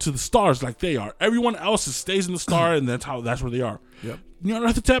exiled to the stars like they are. Everyone else stays in the star, and that's where they are. Yep.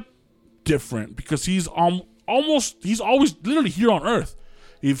 Nyarlathotep, different, because he's always literally here on Earth.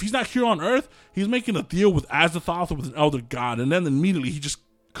 If he's not here on Earth, he's making a deal with Azathoth or with an elder god, and then immediately he just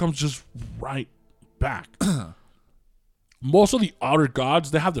comes right back. Most of the outer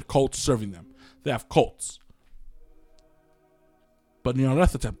gods, they have their cults serving them. They have cults. But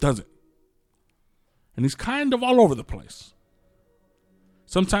Nyarlathotep doesn't. And he's kind of all over the place.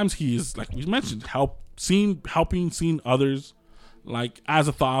 Sometimes he is, like we mentioned, helping others, like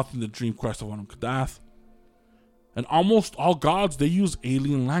Azathoth in the Dream Quest of Kadath. And almost all gods, they use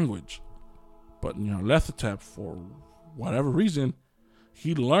alien language. But Nyarlathotep, for whatever reason,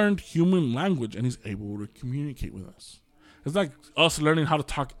 he learned human language and he's able to communicate with us. It's like us learning how to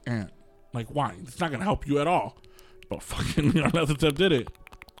talk ant. Like, why? It's not going to help you at all. But fucking Nyarlathotep did it.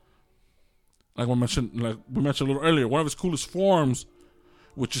 Like we mentioned a little earlier, one of his coolest forms,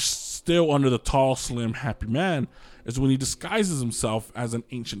 which is still under the tall, slim, happy man, is when he disguises himself as an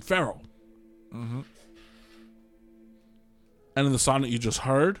ancient pharaoh. Mm-hmm. And in the song that you just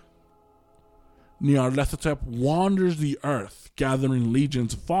heard, Nyarlathotep wanders the earth, gathering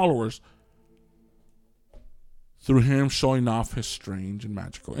legions of followers through him showing off his strange and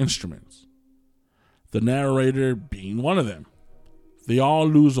magical instruments. The narrator being one of them. They all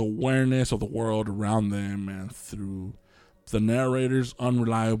lose awareness of the world around them, and through the narrator's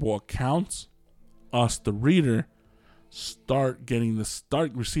unreliable accounts, us, the reader, start getting the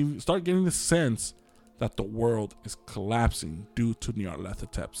sense that the world is collapsing due to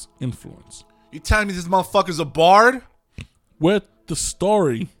Nyarlathotep's influence. You telling me this motherfucker's a bard? With the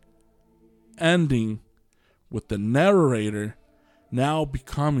story ending with the narrator now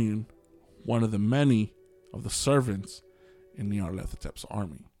becoming one of the many of the servants in Nyarlathotep's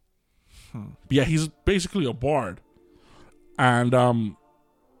army. But yeah, he's basically a bard. And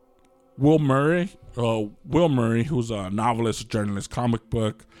Will Murray, who's a novelist, journalist, comic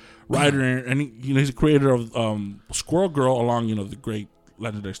book writer, and he's a creator of Squirrel Girl, along the great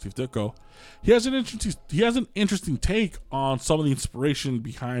legendary Steve Ditko. He has an interesting take on some of the inspiration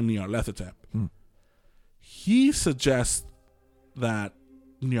behind Nyarlathotep. He suggests that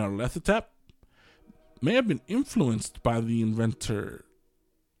Nyarlathotep may have been influenced by the inventor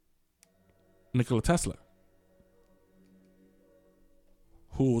Nikola Tesla.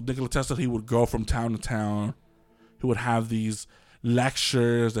 Nikola Tesla, he would go from town to town. He would have these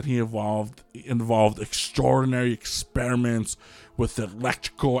lectures that he involved extraordinary experiments with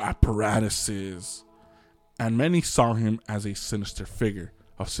electrical apparatuses. And many saw him as a sinister figure,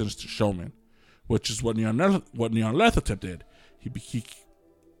 a sinister showman, which is what Nyarlathotep did.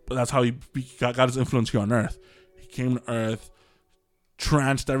 That's how he got his influence here on Earth. He came to Earth,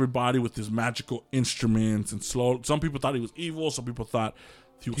 tranced everybody with his magical instruments, and some people thought he was evil, some people thought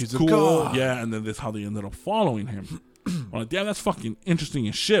he was cool. Yeah, and then that's how they ended up following him. I'm like, damn, that's fucking interesting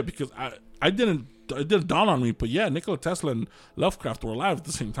as shit, because it didn't dawn on me, but yeah, Nikola Tesla and Lovecraft were alive at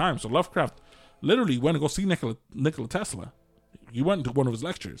the same time. So Lovecraft literally went to go see Nikola Tesla. He went to one of his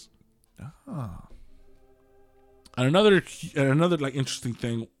lectures. Oh. And another like interesting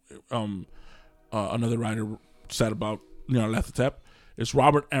thing, another writer said about Nyarlathotep is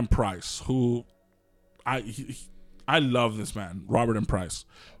Robert M. Price, who I love this man, Robert M. Price.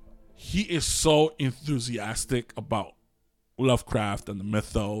 He is so enthusiastic about Lovecraft and the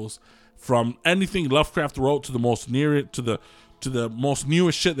mythos from anything Lovecraft wrote to the most near it to the most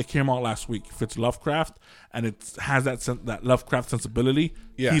newest shit that came out last week. If it's Lovecraft and it has that Lovecraft sensibility,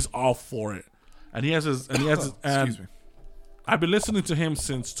 he's all for it. And he has his Excuse me. I've been listening to him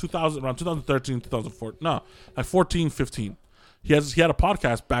since around 2013, 2014. No, like 14, 15. He had a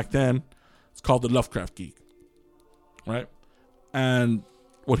podcast back then. It's called The Lovecraft Geek. Right? And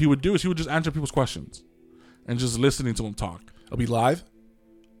what he would do is he would just answer people's questions and just listening to them talk. I'll be live?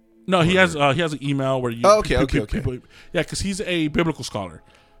 No, he has an email where you. Okay. People, yeah, because he's a biblical scholar.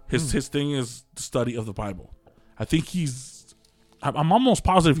 His thing is the study of the Bible. I think I'm almost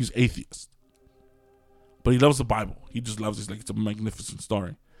positive he's atheist. But he loves the Bible. He just loves it. Like it's a magnificent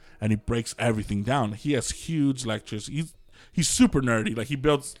story, and he breaks everything down. He has huge lectures. He's super nerdy. Like he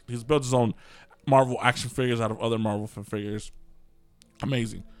builds his own Marvel action figures out of other Marvel figures.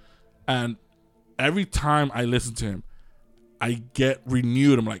 Amazing. And every time I listen to him, I get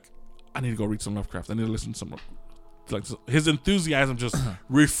renewed. I'm like, I need to go read some Lovecraft. I need to listen to some. Like his enthusiasm just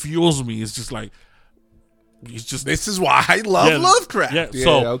refuels me. It's just like. This is why I love Lovecraft. Yeah.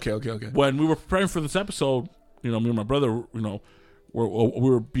 So okay. When we were preparing for this episode, me and my brother, we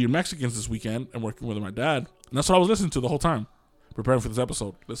were being Mexicans this weekend and working with my dad, and that's what I was listening to the whole time, preparing for this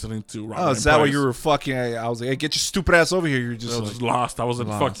episode, listening to. Robert is that why you were fucking? I was like, hey, get your stupid ass over here. You're just, I was just lost. I was in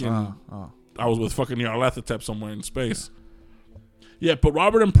fucking. I was with fucking Nyarlathotep somewhere in space. Yeah, but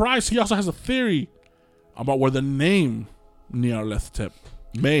Robert M. Price, he also has a theory about where the name Nyarlathotep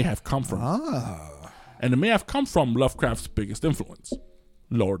may have come from. And it may have come from Lovecraft's biggest influence,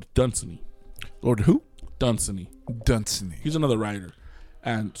 Lord Dunsany. Lord who? Dunsany. Dunsany. He's another writer.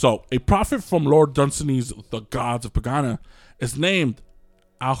 And so a prophet from Lord Dunsany's The Gods of Pagana is named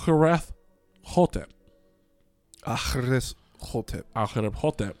Alchereth Hotep. Alchereth Hotep. Alchereth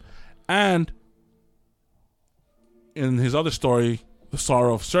Hotep. And in his other story, The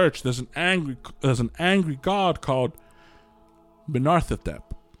Sorrow of Search, there's an angry god called Menarthotep.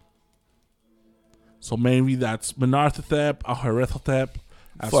 So maybe that's Menarthotep, Alcherethotep.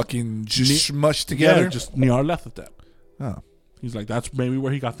 Fucking just smushed together? Yeah, just Nyarlathotep. Oh. He's like, that's maybe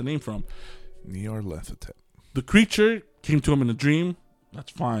where he got the name from. Nyarlathotep. The creature came to him in a dream.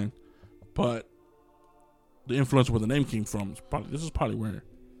 That's fine. But the influence where the name came from, this is probably where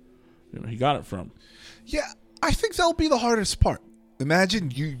he got it from. Yeah, I think that'll be the hardest part.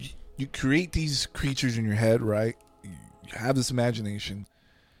 Imagine you create these creatures in your head, right? You have this imagination,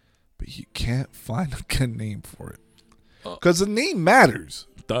 but you can't find a good name for it. Because the name matters.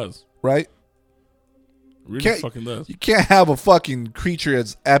 It does. Right? Really fucking does. You can't have a fucking creature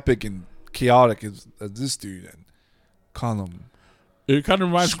as epic and chaotic as this dude and call him it kind of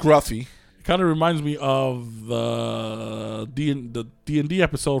reminds Scruffy. It kind of reminds me of the D&D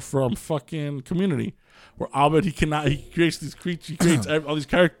episode from fucking Community, where Albert he creates these creatures, he creates all these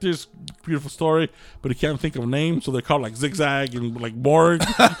characters, beautiful story, but he can't think of names, so they're called like Zigzag and like Morg.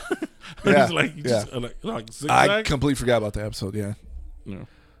 Yeah, like Zigzag. I completely forgot about the episode. Yeah.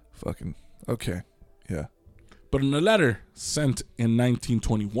 Fucking okay. Yeah. But in a letter sent in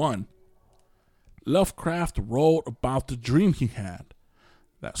 1921, Lovecraft wrote about the dream he had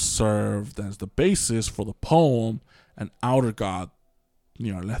that served as the basis for the poem An Outer God,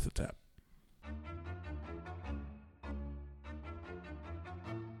 Nyarlathotep.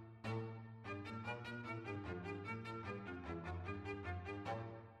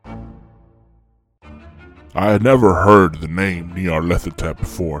 I had never heard the name Nyarlathotep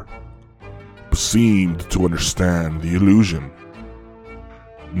before, but seemed to understand the illusion.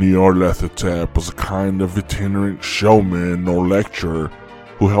 Nyarlathotep was a kind of itinerant showman or lecturer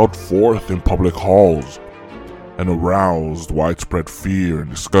who held forth in public halls and aroused widespread fear and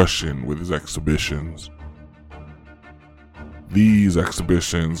discussion with his exhibitions. These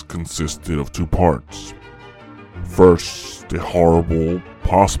exhibitions consisted of two parts. First, a horrible,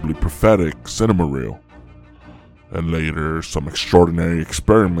 possibly prophetic cinema reel, and later some extraordinary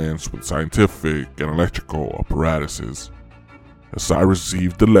experiments with scientific and electrical apparatuses. As I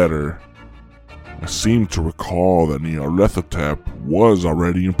received the letter, I seemed to recall that Nyarlathotep was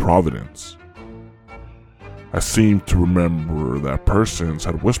already in Providence. I seemed to remember that persons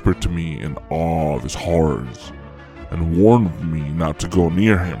had whispered to me in awe of his horrors and warned me not to go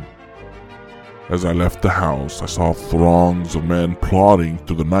near him. As I left the house, I saw throngs of men plodding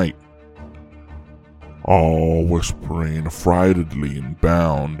through the night, all whispering affrightedly and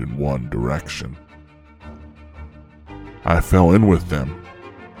bound in one direction. I fell in with them,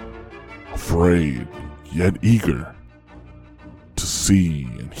 afraid yet eager to see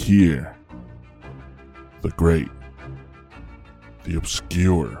and hear the great, the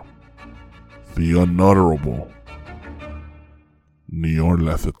obscure, the unutterable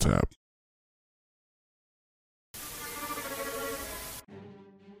Nyarlathotep.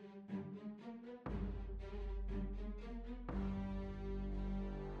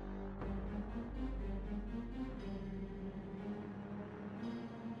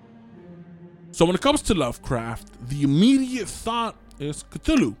 So when it comes to Lovecraft, the immediate thought is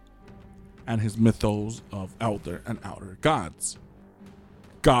Cthulhu and his mythos of elder and outer gods.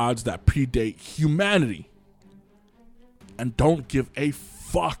 Gods that predate humanity and don't give a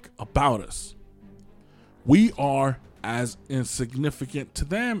fuck about us. We are as insignificant to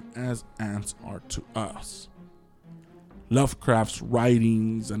them as ants are to us. Lovecraft's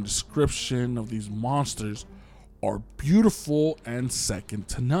writings and description of these monsters are beautiful and second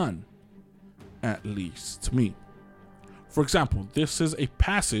to none, at least to me. For example, this is a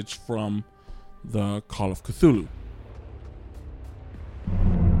passage from the Call of Cthulhu.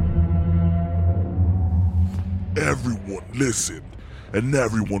 Everyone listened, and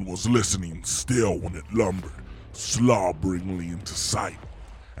everyone was listening still when it lumbered slobberingly into sight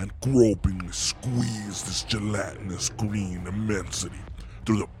and gropingly squeezed its gelatinous green immensity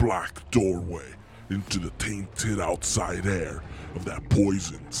through the black doorway into the tainted outside air of that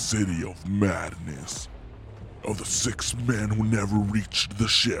poisoned city of madness. Of the 6 men who never reached the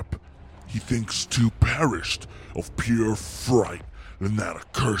ship, he thinks 2 perished of pure fright in that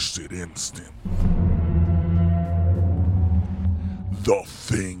accursed instant. The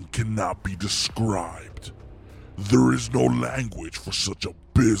thing cannot be described. There is no language for such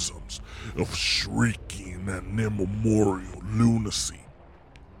abysms of shrieking and immemorial lunacy.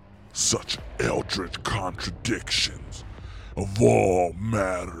 Such eldritch contradictions of all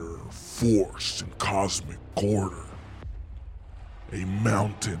matter, force, and cosmic order. A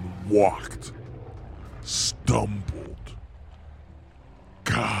mountain walked, stumbled.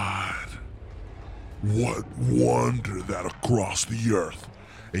 God, what wonder that across the earth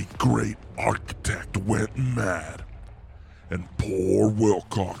a great architect went mad, and poor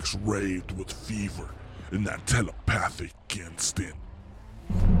Wilcox raved with fever in that telepathic instant.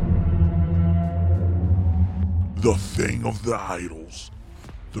 The thing of the idols,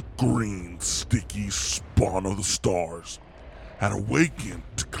 the green, sticky spawn of the stars, had awakened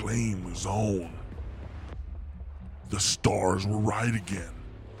to claim his own. The stars were right again,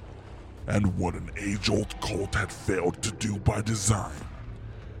 and what an age-old cult had failed to do by design,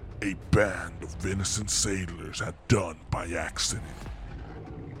 a band of innocent sailors had done by accident.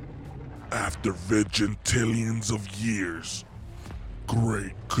 After vigintillions of years,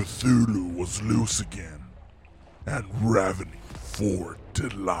 great Cthulhu was loose again, and ravening for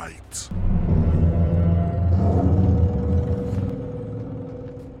delight.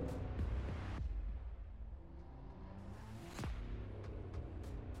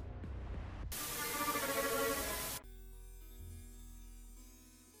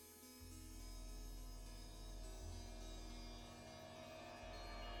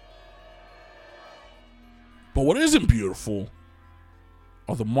 But what isn't beautiful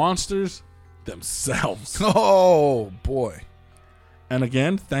are the monsters themselves. Oh, boy. And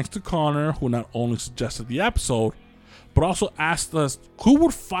again, thanks to Connor, who not only suggested the episode, but also asked us who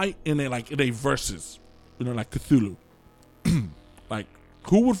would fight in a versus, like Cthulhu. Like,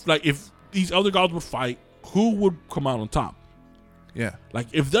 who would, like, if these other gods would fight, who would come out on top? Yeah. Like,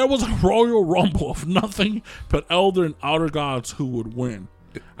 if there was a Royal Rumble of nothing but Elder and Outer gods, who would win?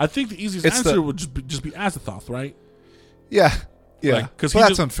 I think the easiest answer would just be Azathoth, right? Yeah. Yeah. Like,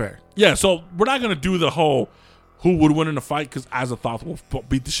 that's unfair. Yeah, so we're not going to do the whole who would win in a fight because Azathoth will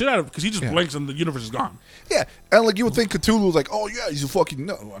beat the shit out of him because he just blinks and the universe is gone. Yeah. And like you would think Cthulhu was like, oh yeah, he's a fucking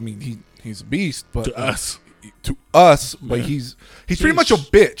no. I mean, he's a beast, but To us. But Yeah. he's pretty much a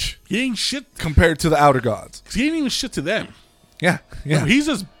bitch He ain't shit. compared to the outer gods. He ain't even shit to them. Yeah. Yeah. He's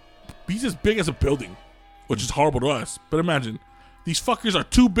as big as a building, which is horrible to us. But imagine, these fuckers are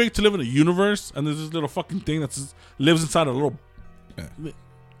too big to live in a universe, and there's this little fucking thing that lives inside a little.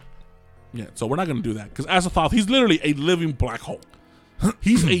 Yeah, so we're not gonna do that because Azathoth, he's literally a living black hole.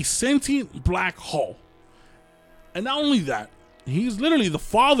 He's a sentient black hole, and not only that, he's literally the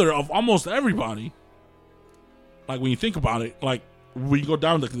father of almost everybody. Like when you think about it, like when you go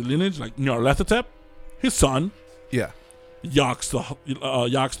down the lineage, like Nyarlathotep, his son, Yeah. Yog-Sothoth,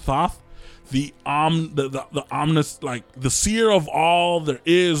 the omnis, like the seer of all there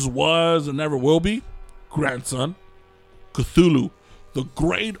is, was, and never will be, grandson. Cthulhu, the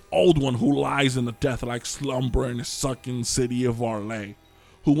great old one who lies in the death-like slumber in the sunken city of Arlay,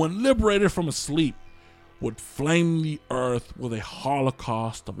 who when liberated from his sleep would flame the earth with a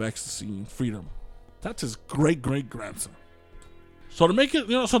holocaust of ecstasy and freedom. That's his great-great-grandson. So to make it,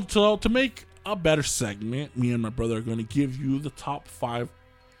 to make a better segment, me and my brother are going to give you the top 5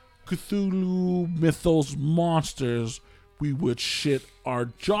 Cthulhu mythos monsters we would shit our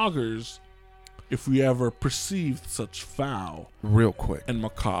joggers if we ever perceived such foul Real quick. and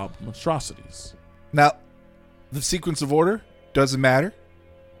macabre monstrosities. Now, the sequence of order doesn't matter.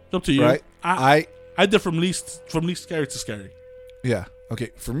 It's up to you. Right? I did from least scary to scary. Yeah.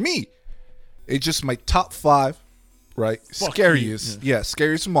 Okay. For me, it's just my top 5, right? Fuck Scariest. you. Yeah,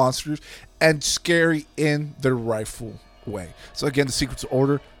 scariest monsters and scary in their rightful way. So again, the sequence of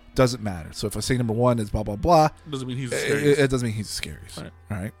order doesn't matter. So if I say number 1 is blah, blah, blah, Doesn't mean he's the scariest. it doesn't mean he's the scariest. Right.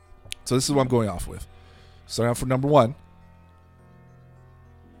 All right. So this is what I'm going off with. Starting off for number 1,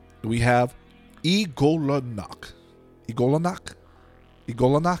 we have Igolanak. Igolanak?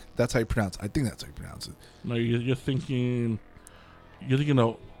 That's how you pronounce it. I think that's how you pronounce it. No, you're thinking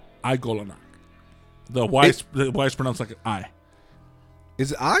of Igolanak. The Y is pronounced like an I.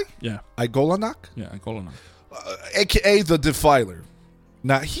 Is it I? Yeah. Igolanak? Yeah, Igolanak. AKA the Defiler.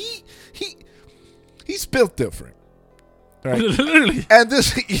 Now he's built different. Right? Literally. And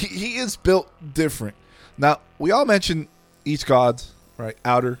this he is built different. Now, we all mentioned each gods, right?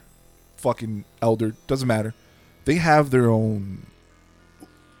 Outer, fucking elder, doesn't matter. They have their own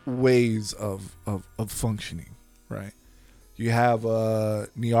ways of functioning, right? You have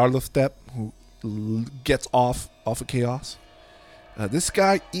Nyarlathotep, who gets off of chaos. This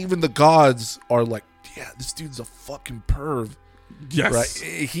guy, even the gods are like, yeah, this dude's a fucking perv. Yes. Right?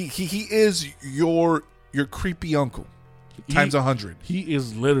 He is your creepy uncle times 100. He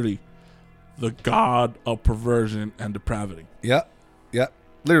is literally the god of perversion and depravity. Yeah.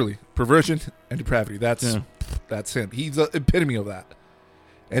 Literally, perversion and depravity. That's him. He's the epitome of that.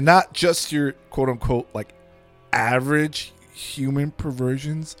 And not just your quote unquote like average human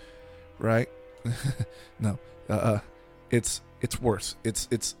perversions, right? No. It's worse.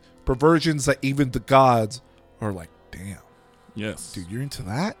 It's perversions that even the gods are like, damn. Yes. Dude, you're into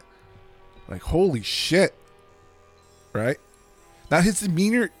that? Like, holy shit. Right? Now, his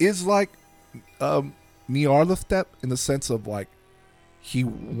demeanor is like Nyarlathotep in the sense of, like, he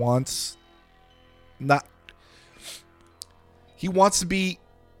wants to be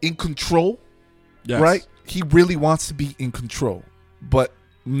in control, Yes. right? He really wants to be in control, but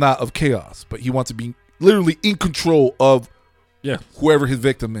not of chaos. But he wants to be literally in control of whoever his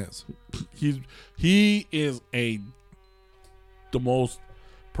victim is. He is the most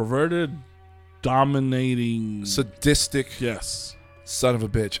perverted, dominating, sadistic yes, son of a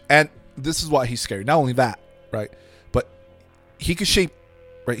bitch. And this is why he's scary. Not only that, right? But he can shape,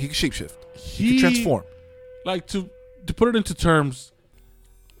 right? He can shapeshift. He can transform. Like, to put it into terms,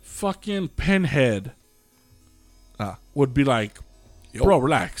 fucking Pinhead would be like, bro,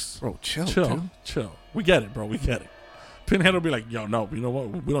 relax. Bro, chill. We get it, bro. We get it. Pinhead would be like, yo, no, you know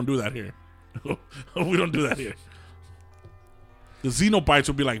what? We don't do that here. We don't do that here. The Xenobites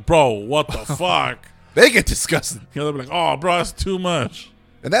would be like, bro, what the fuck? They get disgusted. They'll be like, oh, bro, that's too much.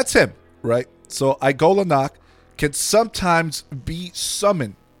 And that's him, right? So Igolanak can sometimes be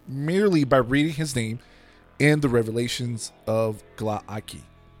summoned merely by reading his name in the revelations of Gla'aki.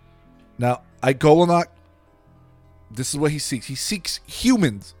 Now, Igolanak, this is what he seeks. He seeks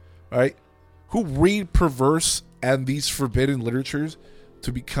humans, right, who read perverse and these forbidden literatures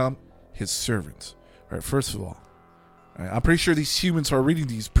to become his servants. All right, first of all, I'm pretty sure these humans who are reading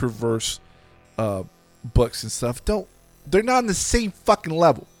these perverse books and stuff they're not on the same fucking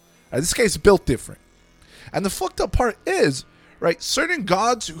level. This guy's built different. And the fucked up part is, right, certain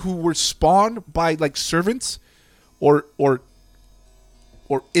gods who were spawned by like servants or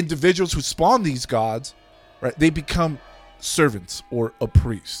individuals who spawn these gods, right, they become servants or a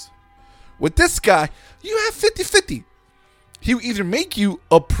priest. With this guy, you have 50-50. He will either make you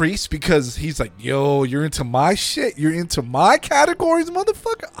a priest because he's like, yo, you're into my shit. You're into my categories,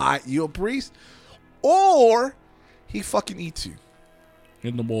 motherfucker. You a priest. Or he fucking eats you.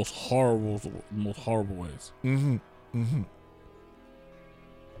 In the most horrible ways. Mm-hmm.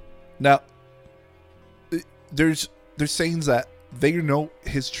 Now, there's sayings that they know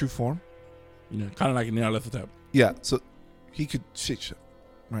his true form. Yeah, kind of like in Nyarlathotep. Yeah, so he could shit,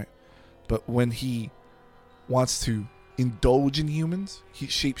 right? But when he wants to indulge in humans, he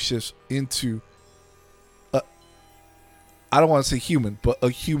shapeshifts into I don't want to say human, but a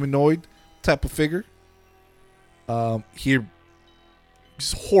humanoid type of figure.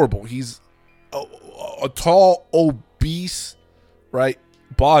 He's horrible. He's a tall, obese, right,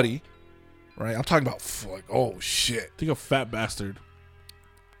 body, right? I'm talking about like, oh shit. Think of fat bastard.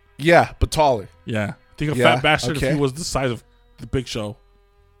 Yeah, but taller. Yeah. Think of fat bastard okay. if he was the size of the Big Show.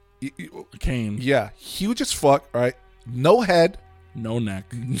 Kane. Yeah, huge as fuck, right? No head. No neck.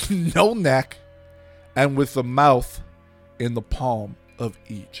 No neck. And with the mouth in the palm of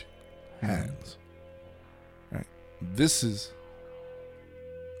each hand. Right? This is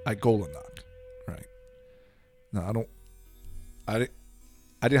Igolanak. Right? Now, I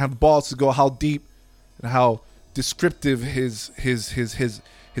didn't have the balls to go how deep and how descriptive his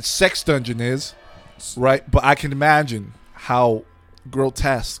his sex dungeon is, right? But I can imagine how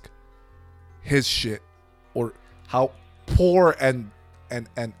grotesque his shit, or how poor and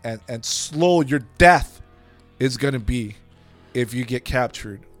slow your death is gonna be if you get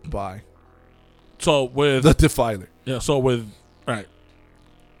captured by So with the Defiler. yeah, so with all right,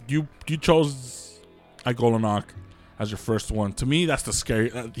 you chose Igolonok as your first one. To me, that's the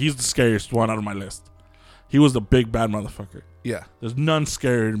scary. He's the scariest one out of my list. He was the big bad motherfucker. Yeah. There's none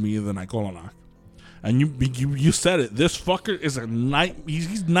scarier to me than Igolonok. And you said it. This fucker is a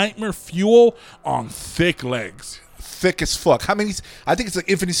he's nightmare fuel on thick legs. Thick as fuck. How many? I think it's like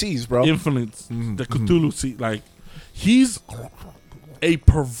Infinite Seas, bro. Infinite, the Cthulhu sea. Like, he's a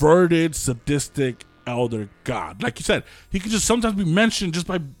perverted, sadistic elder god. Like you said, he could just sometimes be mentioned just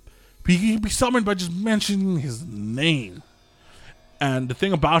by, he could be summoned by just mentioning his name. And the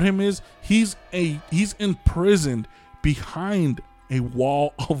thing about him is he's imprisoned behind a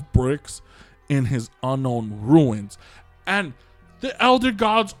wall of bricks in his unknown ruins. And the elder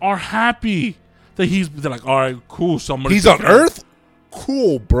gods are happy that they're like, all right, cool. He's on Earth?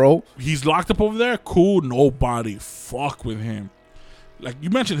 Cool, bro. He's locked up over there? Cool. Nobody fuck with him. Like you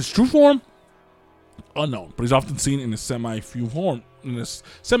mentioned, his true form, unknown, but he's often seen in his semi-human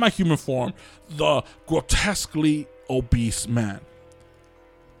form, the grotesquely obese man.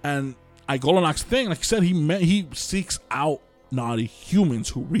 And Igolonok's thing, like you said, he seeks out naughty humans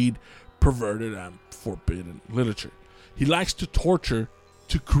who read perverted and forbidden literature. He likes to torture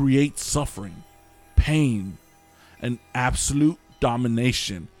to create suffering, pain, and absolute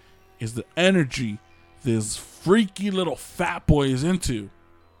domination is the energy this freaky little fat boy is into.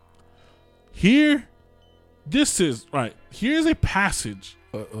 Here's a passage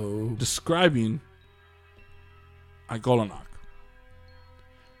describing Igolonok.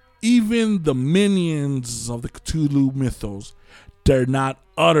 Even the minions of the Cthulhu mythos dare not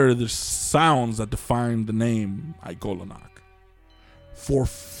utter the sounds that define the name Igolonok, for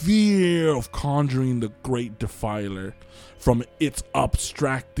fear of conjuring the great defiler from its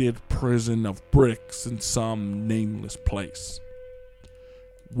abstracted prison of bricks in some nameless place.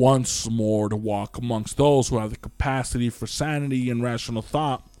 Once more to walk amongst those who have the capacity for sanity and rational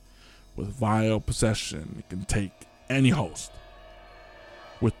thought, with vile possession it can take any host,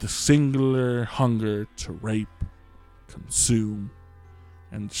 with the singular hunger to rape, consume,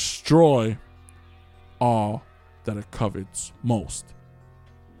 and destroy all that it covets most,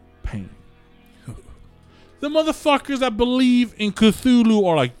 pain. The motherfuckers that believe in Cthulhu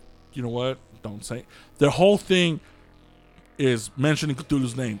are like, you know what? Don't say it. Their whole thing is mentioning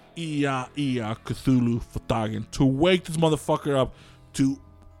Cthulhu's name. Ia Cthulhu Fatagan. To wake this motherfucker up to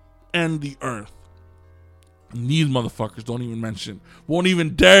end the earth. And these motherfuckers won't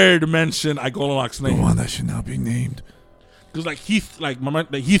even dare to mention Igolonok's name. The one that should not be named. Because he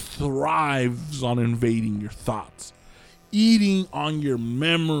thrives on invading your thoughts, eating on your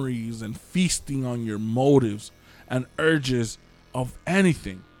memories and feasting on your motives and urges of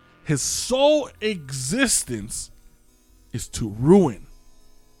anything. His sole existence is to ruin.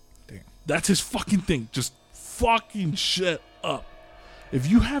 Damn. That's his fucking thing. Just fucking shit up.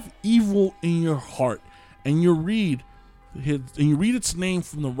 If you have evil in your heart and you read its name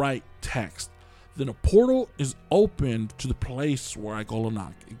from the right text, then a portal is opened to the place where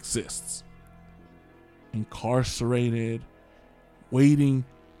Igolonok exists. Incarcerated, waiting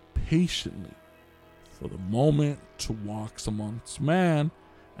patiently for the moment to walk amongst man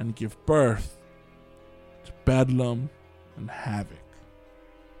and give birth to bedlam and havoc.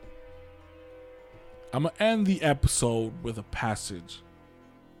 I'm going to end the episode with a passage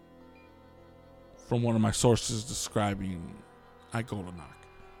from one of my sources describing Igolonok.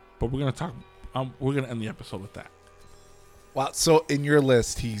 But we're going to end the episode with that. Wow. So in your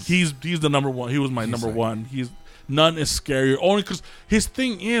list, he's the number one. He was my number one. None is scarier. Only because his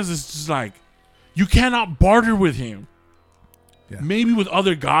thing is just like, you cannot barter with him. Yeah. Maybe with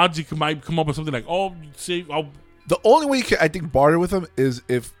other gods, you might come up with something like, the only way you can, I think, barter with him is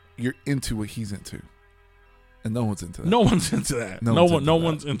if you're into what he's into. And no one's into that. No one's into that. No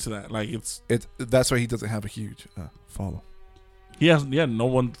one's into that. Like it's that's why he doesn't have a huge follow. He has, no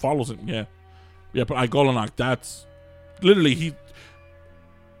one follows him. Yeah, but Igolonok, that's literally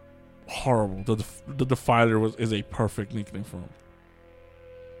horrible. The Defiler is a perfect nickname for him.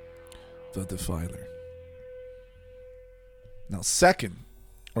 The Defiler. Now, second,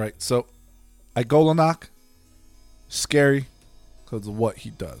 right? So, Igolonok, scary because of what he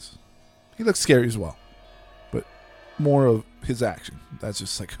does. He looks scary as well, but more of his action. That's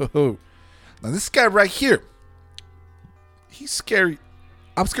just like, oh. Now, this guy right here, he's scary.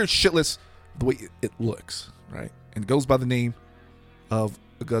 I'm scared shitless the way it looks, right? And it goes by the name of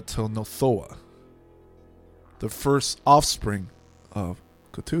Agatonothoa, the first offspring of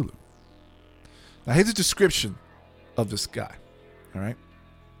Cthulhu. Now, here's a description of this guy. All right.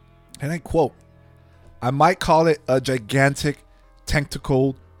 And I quote, I might call it a gigantic,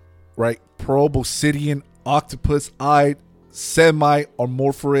 tentacled, right, proboscidean, octopus-eyed,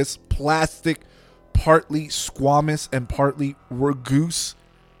 semi-amorphous, plastic, partly squamous and partly rugose.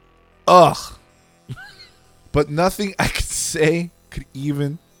 Ugh. But nothing I could say could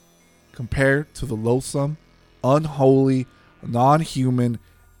even compare to the loathsome, unholy, non-human,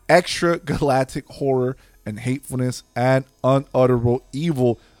 extra-galactic horror and hatefulness and unutterable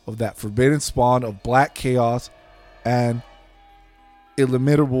evil of that forbidden spawn of black chaos and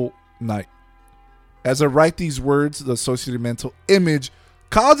illimitable night. As I write these words, the associated mental image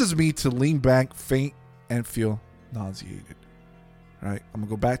causes me to lean back, faint, and feel nauseated. Right? I'm going to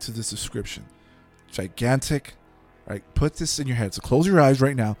go back to this description. Gigantic. Right? Put this in your head. So close your eyes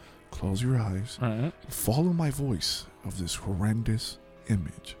right now. Close your eyes. All right. Follow my voice of this horrendous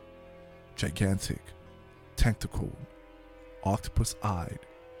image. Gigantic. Tentacled. Octopus-eyed.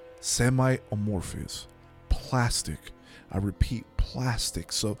 Semi-amorphous. Plastic. I repeat,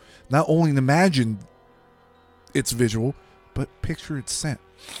 plastic. So not only imagine its visual, but picture its scent.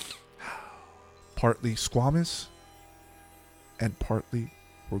 Partly squamous and partly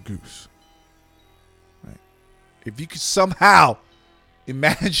rugose. Right? If you could somehow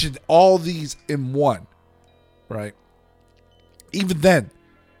imagine all these in one, right? Even then,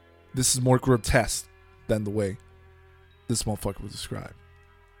 this is more grotesque than the way this motherfucker was described.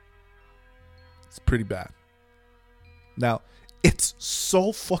 It's pretty bad. Now, it's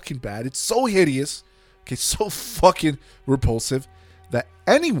so fucking bad. It's so hideous. Okay, so fucking repulsive that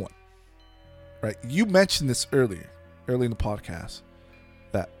anyone, right? You mentioned this early in the podcast,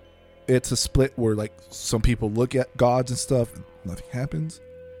 that it's a split where like some people look at gods and stuff and nothing happens,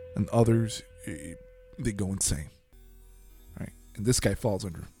 and others they go insane, right? And this guy falls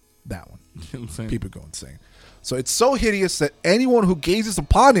under that one. Insane. People go insane. So it's so hideous that anyone who gazes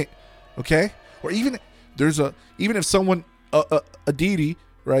upon it, okay, or even if someone a deity,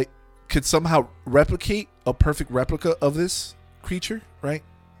 right, could somehow replicate a perfect replica of this creature, right?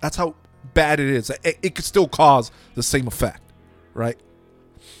 That's how bad it is. It could still cause the same effect, right?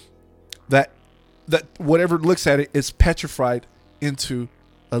 That whatever looks at it is petrified into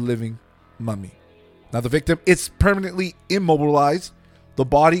a living mummy. Now the victim is permanently immobilized, the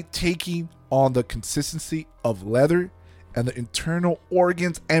body taking on the consistency of leather, and the internal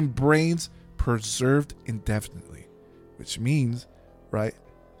organs and brains preserved indefinitely, which means, right,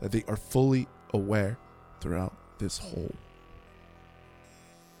 that they are fully aware throughout this whole,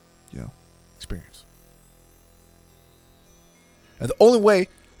 experience. And the only way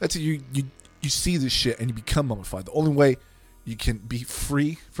that's you see this shit and you become mummified. The only way you can be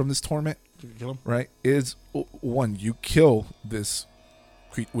free from this torment, Kill him. right, is one, you kill this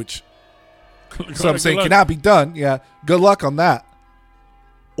creature, which so I'm saying cannot be done. Yeah, good luck on that.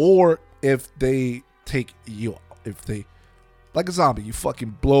 Or if they take you, if they, like a zombie, you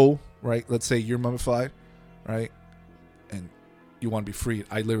fucking blow, right? Let's say you're mummified, right? And you want to be free.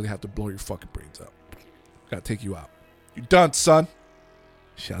 I literally have to blow your fucking brains out. Gotta take you out. You're done, son.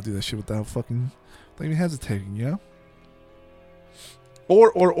 Shit, I'll do that shit without fucking, not even hesitating, you know?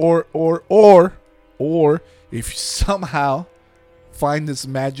 Or if you somehow find this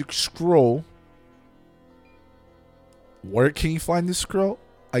magic scroll, where can you find this scroll?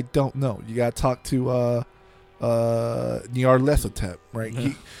 I don't know. You gotta talk to Nyarlathotep, right?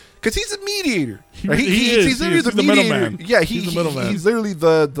 Because he's a mediator. Right? He's literally the mediator. Yeah, he's the middleman. He's literally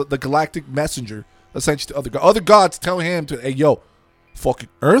the galactic messenger, essentially, to other gods. Other gods tell him to, hey, yo, fucking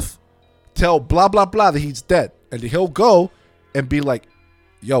Earth, tell blah, blah, blah that he's dead. And he'll go and be like,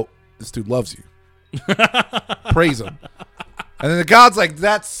 yo, this dude loves you. Praise him. And then the god's like,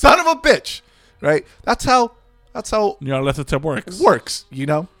 that son of a bitch, right? That's how Nyarlathotep works, you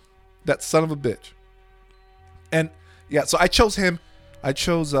know? That son of a bitch. And yeah, so I chose him. I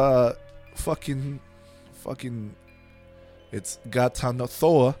chose fucking it's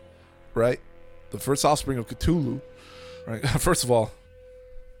Gatanothoa, right? The first offspring of Cthulhu, right? First of all,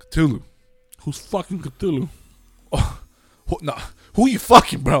 Cthulhu. Who's fucking Cthulhu? Oh, who you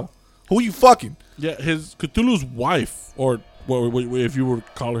fucking, bro? Who you fucking? Yeah, his Cthulhu's wife, or if you were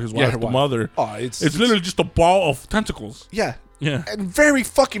to call her his wife, her the wife. mother. Oh, it's literally just a ball of tentacles. Yeah. Yeah. And very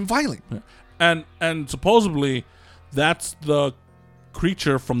fucking violent. Yeah. And supposedly that's the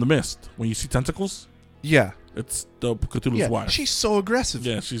creature from The Mist. When you see tentacles, yeah, it's the Cthulhu's wife. She's so aggressive.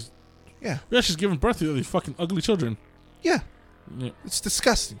 Yeah, she's giving birth to these fucking ugly children. Yeah. It's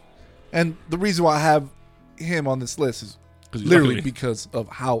disgusting. And the reason why I have him on this list is literally because of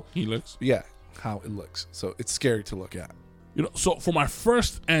how he looks. Yeah, how it looks. So it's scary to look at. So for my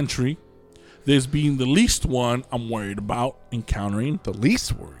first entry, there's being the least one I'm worried about encountering. The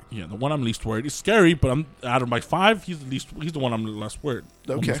least worried? Yeah, the one I'm least worried. It's scary, but I'm out of my 5. He's the one I'm less worried.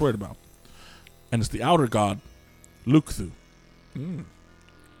 Okay. I'm less worried about. And it's the outer god, Lukthu. The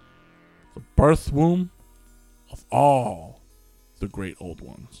birth womb of all the great old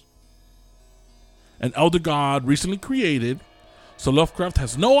ones. An elder god recently created, so Lovecraft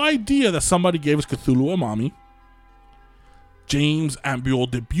has no idea that somebody gave us Cthulhu a mommy. James Ambuel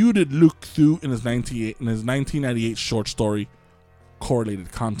debuted Lukthu in his 1998 short story,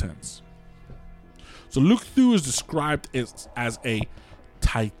 Correlated Contents. So Lukthu is described as a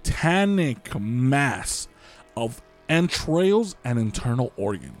titanic mass of entrails and internal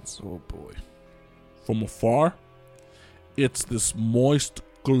organs. Oh boy. From afar, it's this moist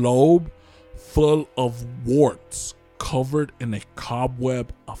globe full of warts covered in a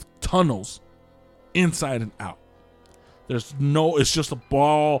cobweb of tunnels inside and out. It's just a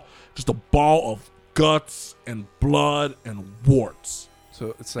ball of guts and blood and warts.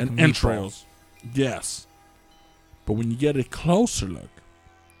 So it's like and entrails. Yes. But when you get a closer look,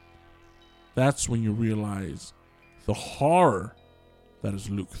 that's when you realize the horror that is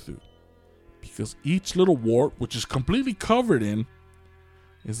Lukthu. Because each little wart, which is completely covered in,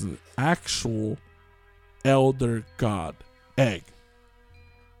 is an actual elder god egg.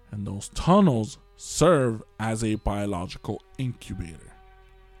 And those tunnels serve as a biological incubator.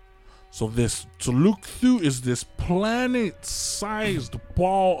 So Lukthu is this planet-sized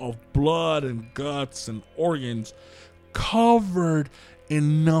ball of blood and guts and organs covered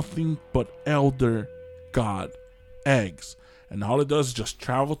in nothing but elder god eggs. And all it does is just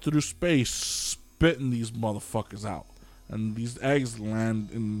travel through space, spitting these motherfuckers out. And these eggs land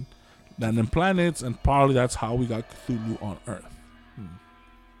in planets, and probably that's how we got Cthulhu on Earth.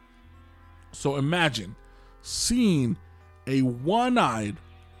 So imagine seeing a one-eyed,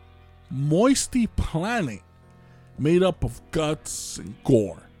 moisty planet made up of guts and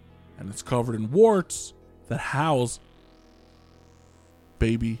gore, and it's covered in warts that house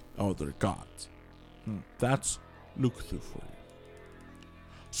baby elder gods. That's Lukthu for you.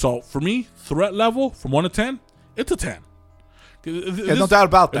 So for me, threat level from 1 to 10, it's a 10. No doubt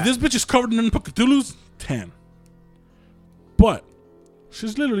about that. If this bitch is covered in Cthulhu's, 10. But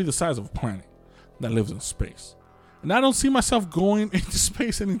she's literally the size of a planet that lives in space. And I don't see myself going into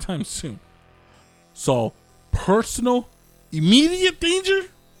space anytime soon. So, personal, immediate danger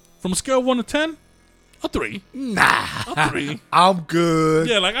from a scale of 1 to 10, a 3. Nah. A 3. I'm good.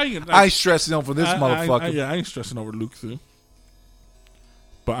 Yeah, like I ain't stressing over this motherfucker. I ain't stressing over Lukthu.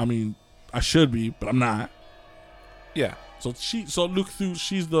 But I mean, I should be, but I'm not. Yeah. So Lukthu,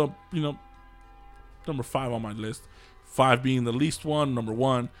 she's the, number 5 on my list. 5 being the least one, number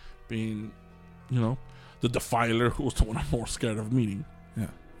 1 being, the Defiler, who was the one I'm more scared of meeting. Yeah.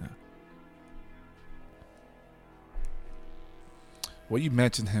 Well, you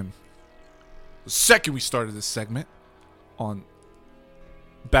mentioned him the second we started this segment on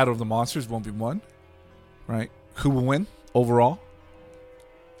Battle of the Monsters 1v1, right? Who will win overall?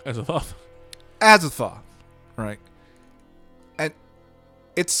 Azathoth, right? And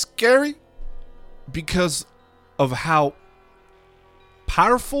it's scary because of how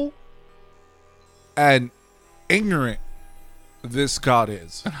powerful and ignorant this god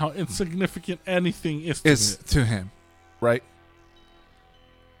is. And how insignificant anything is to him, right?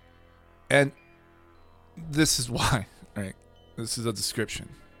 And this is why, right? This is a description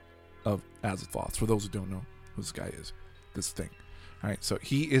of Azathoth, for those who don't know who this guy is, this thing. All right, so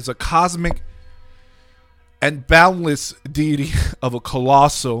he is a cosmic and boundless deity of a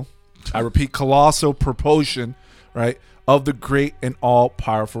colossal, I repeat, colossal proportion, right, of the great and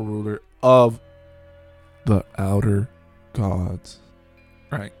all-powerful ruler of the outer gods,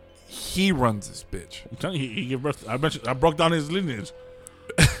 right? He runs this bitch. I'm telling you, he gave birth. I broke down his lineage.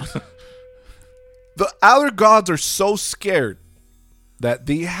 The outer gods are so scared that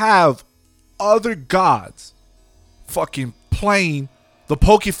they have other gods fucking playing the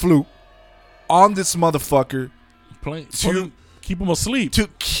poke flute on this motherfucker to keep him asleep. To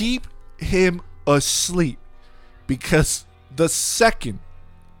keep him asleep. Because the second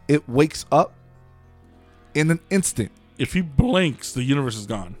it wakes up, in an instant, if he blinks, the universe is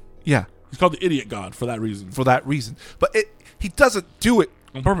gone. Yeah. He's called the idiot god for that reason. But he doesn't do it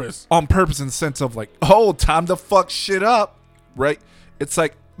on purpose. On purpose in the sense of like, oh, time to fuck shit up, right? It's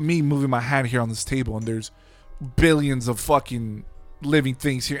like me moving my hand here on this table and there's billions of fucking living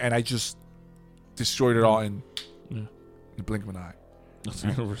things here and I just destroyed it all in the blink of an eye, That's the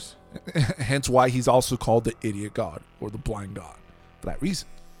universe. Hence why he's also called the idiot god or the blind god for that reason,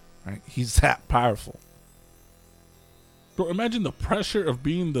 right? He's that powerful. Bro, imagine the pressure of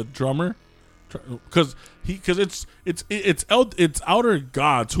being the drummer, because it's outer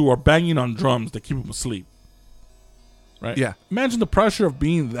gods who are banging on drums to keep him asleep, right? Yeah. Imagine the pressure of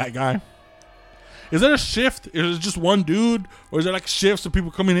being that guy. Is there a shift? Is it just one dude, or is there like shifts of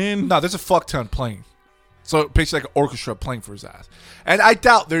people coming in? No, there's a fuck ton playing. So picture like an orchestra playing for his ass, and I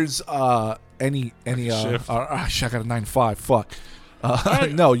doubt there's any shift. shit, I got a 9 to 5. Fuck.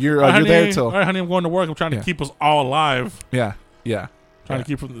 Right. No, you're honey, there till all right, honey. I'm going to work. I'm trying to keep us all alive. yeah. I'm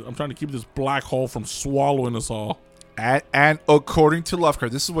trying to keep this black hole from swallowing us all. And according to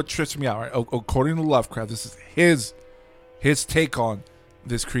Lovecraft, this is what trips me out, right? According to Lovecraft, this is his take on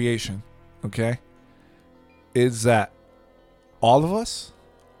this creation. Okay, is that all of us,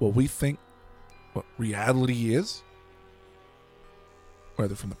 what we think, what reality is,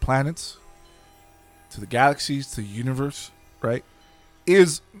 whether from the planets to the galaxies to the universe, right,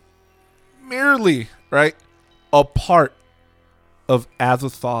 is merely, right, a part of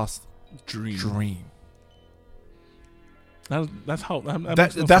Azathoth's dream. That's how.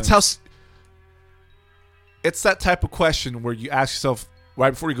 That's how. It's that type of question where you ask yourself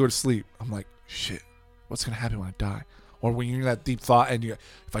right before you go to sleep. I'm like, shit, what's gonna happen when I die? Or when you're in that deep thought and you,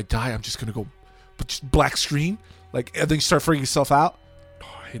 if I die, I'm just gonna go, but just black screen, like, and then you start freaking yourself out.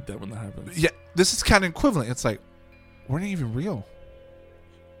 Oh, I hate that when that happens. Yeah, this is kind of equivalent. It's like we're not even real.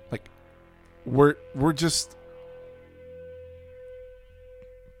 Like we're just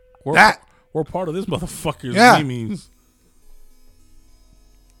We're part of this motherfucker's memes.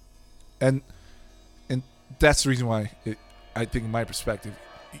 And that's the reason why I think, in my perspective,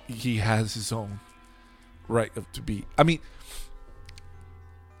 he has his own right to be. I mean,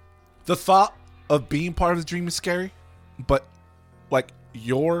 the thought of being part of the dream is scary, but like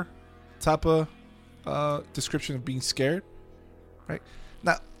your type of description of being scared, right?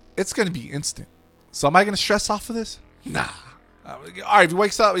 Now, it's going to be instant. So am I going to stress off of this? Nah. All right, if he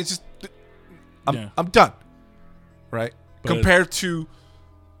wakes up, it's just, I'm done, right? But compared to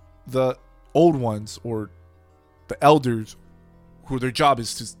the old ones or the elders, who their job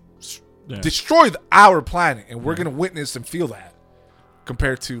is to destroy our planet, and we're gonna witness and feel that.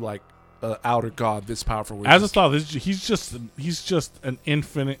 Compared to like outer god this powerful. As a thought, he's just an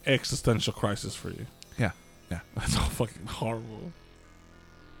infinite existential crisis for you. Yeah. That's all fucking horrible.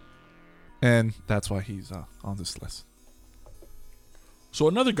 And that's why he's on this list. So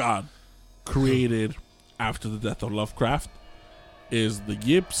another god created after the death of Lovecraft is the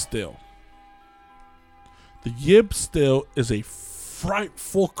Yib Still. The Yib Still is a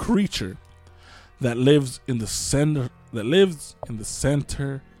frightful creature that lives in the center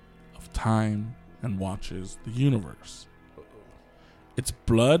of time and watches the universe. Its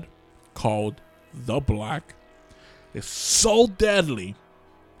blood, called the Black, is so deadly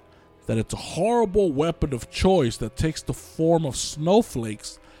that it's a horrible weapon of choice that takes the form of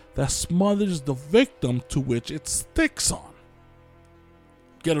snowflakes that smothers the victim to which it sticks on.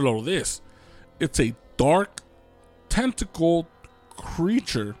 Get a load of this. It's a dark, tentacled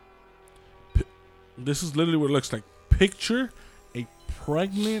creature. This is literally what it looks like. Picture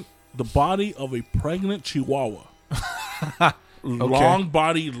the body of a pregnant chihuahua. Long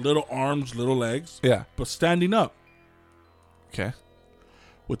body, little arms, little legs. Yeah. But standing up. Okay.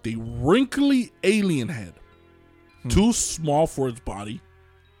 With a wrinkly alien head. Too small for its body.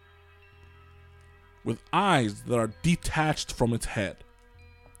 With eyes that are detached from its head.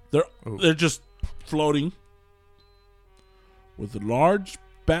 They're just floating. With large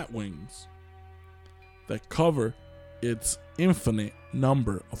bat wings that cover its infinite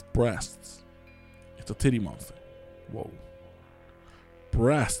number of breasts. It's a titty monster. Whoa.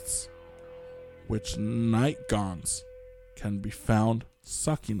 Breasts which night gons can be found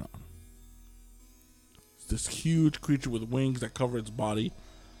sucking on. It's this huge creature with wings that cover its body,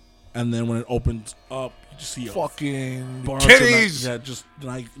 and then when it opens up, you just see fucking bunch titties. Of just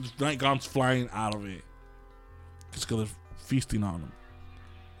night gons flying out of it, just because they're feasting on them.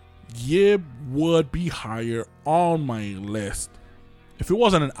 Yib would be higher on my list if it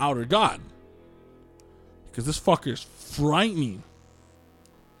wasn't an outer god, because this fucker is frightening.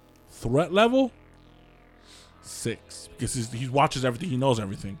 Threat level 6, because he watches everything, he knows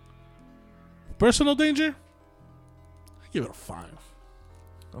everything. Personal danger, I give it a 5.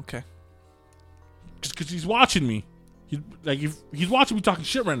 Okay. Just because he's watching me, he's watching me talking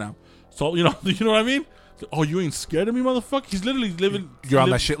shit right now. So you know what I mean. Oh, you ain't scared of me, motherfucker? He's literally living. You're on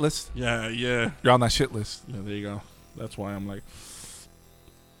that shit list? Yeah. You're on that shit list. Yeah, there you go. That's why I'm like.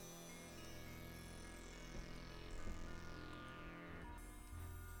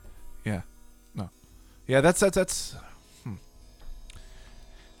 Yeah. No. Yeah, that's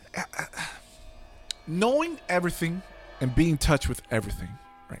knowing everything and being in touch with everything,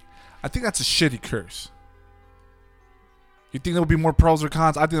 right? I think that's a shitty curse. You think there will be more pros or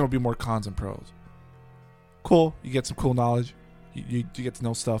cons? I think there will be more cons than pros. Cool. You get some cool knowledge. You get to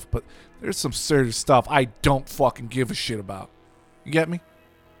know stuff, but there's some serious stuff I don't fucking give a shit about. You get me?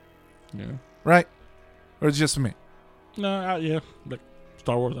 Yeah. Right? Or it's just me? No, yeah. Like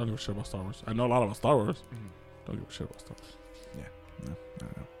Star Wars, I don't give a shit about Star Wars. I know a lot about Star Wars. Don't give a shit about Star Wars. Yeah. No.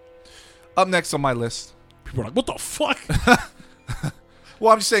 Up next on my list. People are like, what the fuck?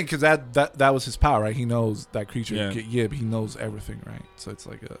 Well, I'm just saying because that was his power, right? He knows that creature. Yeah. Yib. He knows everything, right? So it's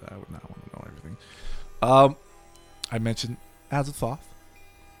like I would not want to know everything. I mentioned Azathoth,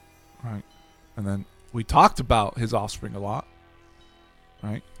 right? And then we talked about his offspring a lot,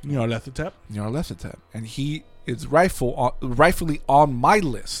 right? Nyarlathotep. And he is rightfully on my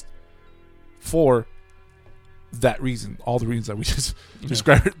list for that reason. All the reasons that we just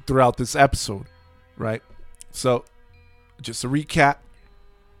described throughout this episode, right? So, just a recap.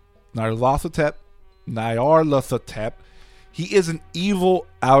 Nyarlathotep, he is an evil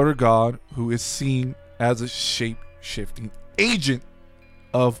outer god who is seen as a shape-shifting agent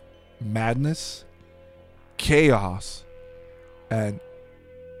of madness, chaos, and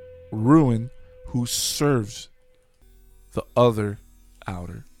ruin who serves the other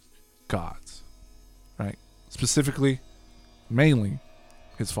outer gods, right? Specifically, mainly,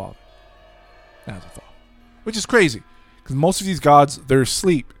 his father, Azathoth. Which is crazy, because most of these gods, they're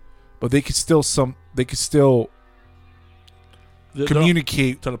asleep, but they could still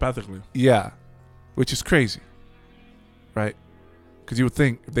communicate telepathically. Yeah, which is crazy, right? Because you would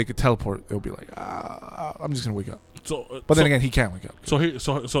think if they could teleport, they'll be like, I'm just gonna wake up. But then again, he can't wake up.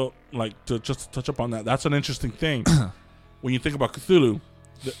 So like to just touch up on that. That's an interesting thing. When you think about Cthulhu,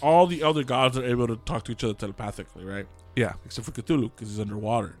 all the other gods are able to talk to each other telepathically, right? Yeah, except for Cthulhu because he's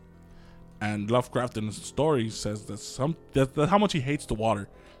underwater. And Lovecraft in his story says that how much he hates the water.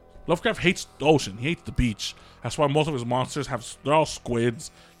 Lovecraft hates the ocean. He hates the beach. That's why most of his monsters they're all squids.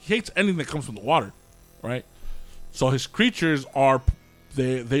 He hates anything that comes from the water, right? So his creatures are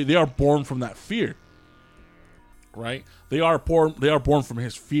they are born from that fear, right? They are born from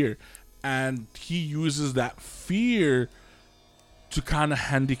his fear, and he uses that fear to kind of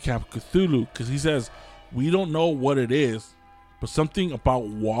handicap Cthulhu because he says we don't know what it is, but something about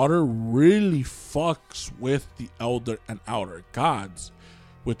water really fucks with the elder and outer gods.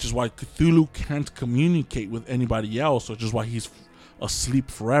 Which is why Cthulhu can't communicate with anybody else, which is why he's asleep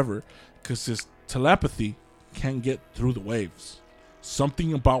forever, because his telepathy can't get through the waves.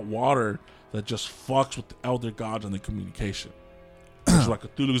 Something about water that just fucks with the elder gods and the communication. Which is why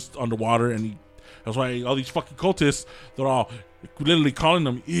Cthulhu's underwater, and that's why all these fucking cultists, they're all literally calling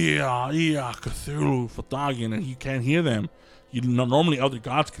them, Cthulhu, Fatagan, and you can't hear them. Normally other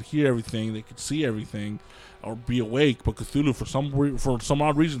gods could hear everything, they could see everything, or be awake, but Cthulhu for some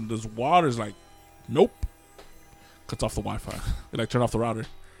odd reason, this water is like, nope, cuts off the Wi-Fi. They like turn off the router.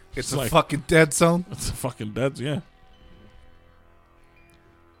 It's a fucking dead zone. It's a fucking dead, yeah.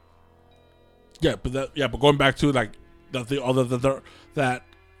 Yeah, but going back to like that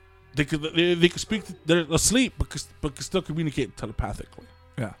they could speak. They're asleep, but can still communicate telepathically.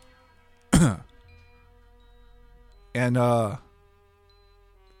 Yeah. And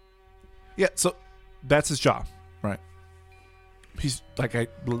yeah, so that's his job, right? He's like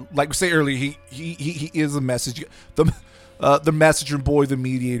we say earlier, he is a messenger, the messenger boy, the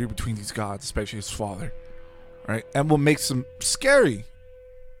mediator between these gods, especially his father, right? And what makes him scary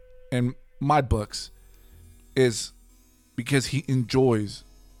in my books is because he enjoys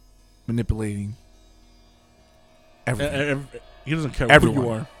manipulating everything. He doesn't care everyone, who you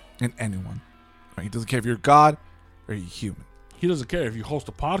are and anyone, right? He doesn't care if you're a god or you're human. He doesn't care if you host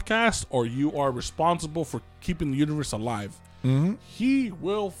a podcast or you are responsible for keeping the universe alive. Mm-hmm. He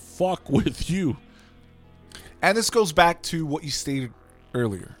will fuck with you. And this goes back to what you stated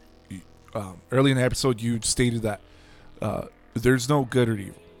earlier. Early in the episode, you stated that there's no good or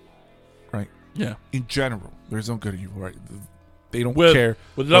evil, right? Yeah. In general, there's no good or evil, right? They don't care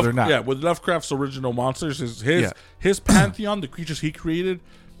whether or not. Yeah, with Lovecraft's original monsters, his pantheon, the creatures he created,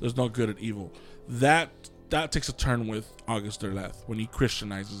 there's no good and evil. That takes a turn with August Derleth when he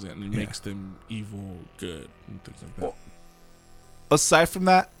Christianizes it and he makes them evil, good, and things like that. Well, aside from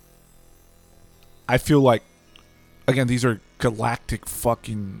that, I feel like, again, these are galactic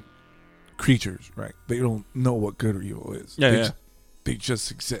fucking creatures, right? They don't know what good or evil is. They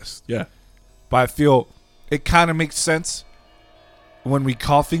just exist. Yeah. But I feel it kind of makes sense when we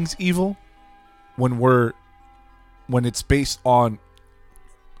call things evil, when it's based on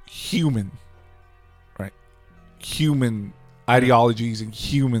human, right? Human ideologies and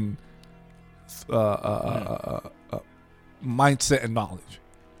human mindset and knowledge.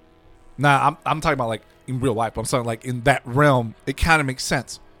 Now, I'm talking about like in real life. I'm saying like in that realm, it kind of makes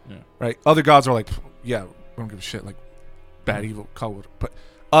sense, right? Other gods are like, yeah, we don't give a shit, like bad, evil, color. But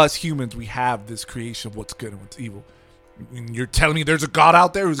us humans, we have this creation of what's good and what's evil. And you're telling me there's a god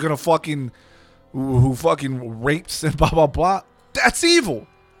out there who's gonna who fucking rapes and blah blah blah? That's evil,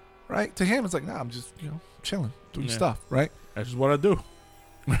 right? To him, it's like, nah, I'm just chilling, doing stuff, right? That's just what I do.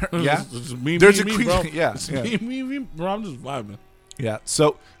 Yeah, it's me, there's me, a me, bro. creature. Yeah, It's yeah. me, bro. I'm just vibing. Yeah.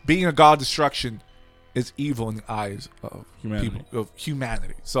 So being a god of destruction is evil in the eyes of Humanity. people, of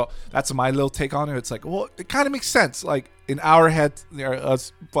humanity. So that's my little take on it. It's like, well, it kind of makes sense. Like in our head,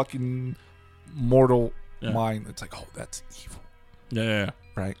 us fucking mortal mind, it's like, oh, that's evil. Yeah.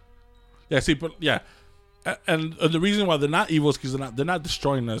 Right. Yeah. See, but yeah, and the reason why they're not evil is because they're not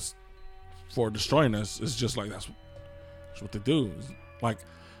destroying us for destroying us. It's just like that's what they do. It's like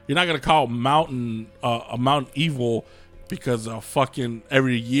you're not gonna call a mountain evil because fucking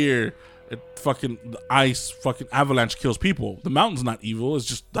every year the ice fucking avalanche kills people. The mountain's not evil. It's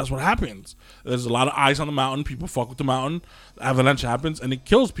just that's what happens. There's a lot of ice on the mountain. People fuck with the mountain. The avalanche happens and it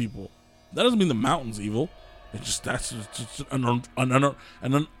kills people. That doesn't mean the mountain's evil. It's just that's just an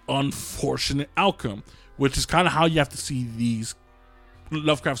unfortunate outcome, which is kind of how you have to see these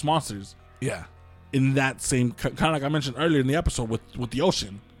Lovecraft's monsters. Yeah. In that same kind of like I mentioned earlier in the episode with the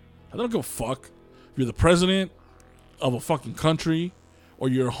ocean. I don't give a fuck if you're the president of a fucking country or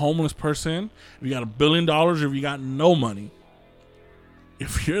you're a homeless person, if you got $1 billion or if you got no money.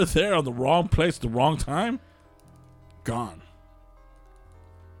 If you're there on the wrong place at the wrong time, gone.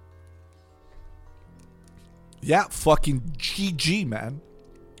 Yeah, fucking GG, man.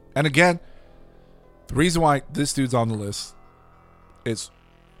 And again, the reason why this dude's on the list is,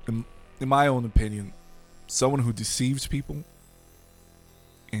 in my own opinion, someone who deceives people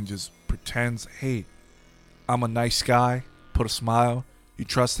and just pretends, hey, I'm a nice guy, put a smile, you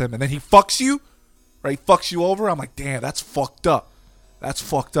trust him, and then he fucks you, right? He fucks you over. I'm like, damn, that's fucked up. That's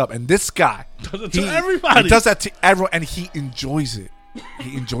fucked up. And this guy Does it to everybody. He does that to everyone, and he enjoys it.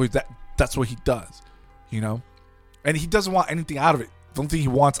 He enjoys that. That's what he does, And he doesn't want anything out of it. The only thing he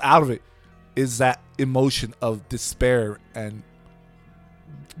wants out of it is that emotion of despair and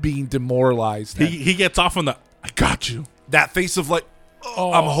being demoralized. He gets off on the I got you. That face of like,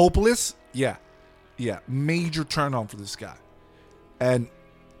 oh, I'm hopeless. Yeah. Major turn on for this guy. And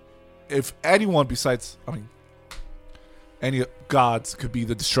if anyone besides, any gods could be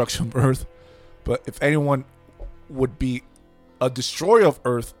the destruction of Earth, but if anyone would be a destroyer of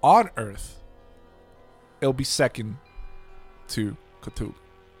Earth on Earth, it'll be second to Cthulhu.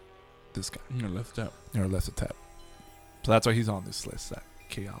 This guy. You're left out. Never left a tap. So that's why he's on this list. That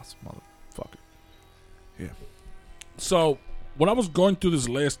chaos motherfucker. Yeah. So when I was going through this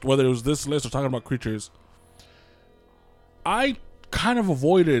list, whether it was this list or talking about creatures, I kind of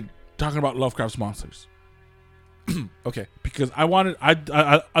avoided talking about Lovecraft's monsters. Okay. Because I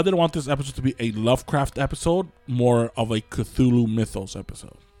didn't want this episode to be a Lovecraft episode, more of a Cthulhu mythos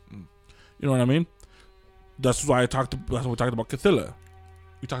episode. You know what I mean? That's why we talked about Cthulhu.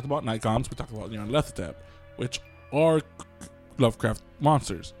 We talked about Nightgons. We talked about Lethatep, which are Lovecraft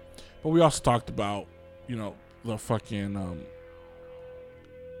monsters. But we also talked about, the fucking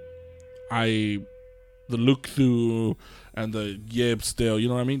the Lukthu and the Yib still, you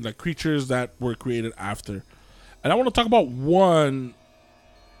know what I mean? Like creatures that were created after. And I want to talk about one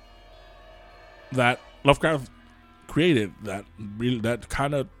that Lovecraft created that's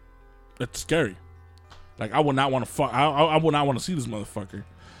scary. Like I would not want to I would not want to see this motherfucker.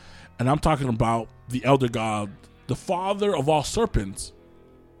 And I'm talking about the elder god, the father of all serpents.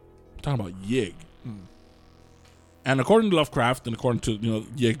 I'm talking about Yig. And according to Lovecraft and according to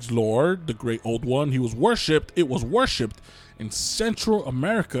Yig's lore, the great old one, it was worshipped in Central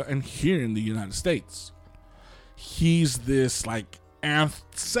America and here in the United States. He's this like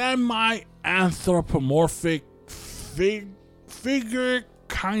semi-anthropomorphic figure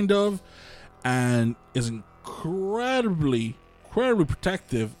kind of, and is incredibly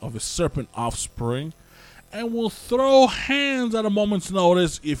protective of his serpent offspring, and will throw hands at a moment's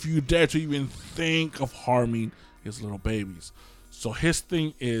notice if you dare to even think of harming his little babies. So his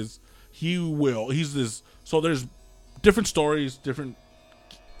thing is there's different stories,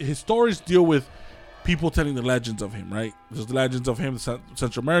 his stories deal with people telling the legends of him, right? There's the legends of him, the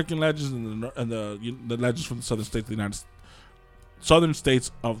Central American legends, and the legends from the southern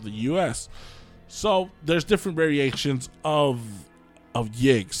states of the U.S. So there's different variations of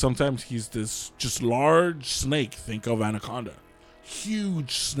Yig. Sometimes he's this just large snake. Think of anaconda.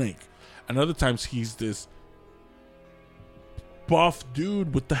 huge snake. And other times he's this buff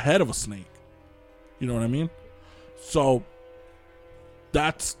dude with the head of a snake. You know what I mean? So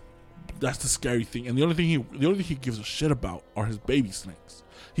that's the scary thing. And the only thing he gives a shit about are his baby snakes.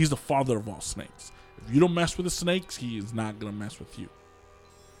 He's the father of all snakes. If you don't mess with the snakes, he is not gonna mess with you.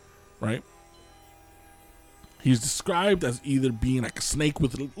 Right? He's described as either being like a snake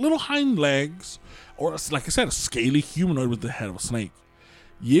with little hind legs, or like I said, a scaly humanoid with the head of a snake.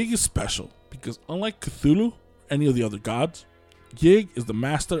 Yig is special because unlike Cthulhu, any of the other gods, Yig is the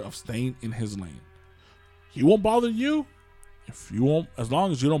master of staying in his lane. He won't bother you as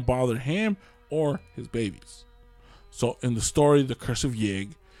long as you don't bother him or his babies. So in the story, The Curse of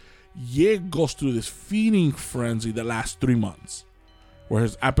Yig, Yig goes through this feeding frenzy that lasts 3 months, where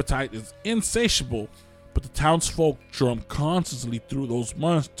his appetite is insatiable, but the townsfolk drum constantly through those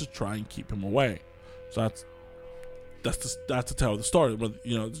months to try and keep him away. So that's the tale of the story. But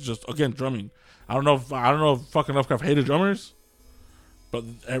it's just again drumming. I don't know if fucking Lovecraft hated drummers, but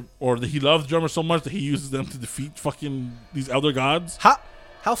or that he loved drummers so much that he uses them to defeat fucking these elder gods.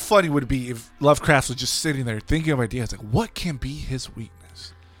 How funny would it be if Lovecraft was just sitting there thinking of ideas like, what can be his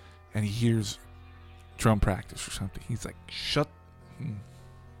weakness? And he hears drum practice or something. He's like, shut.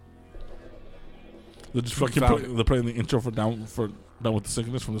 They're just fucking they're playing the intro for Down with the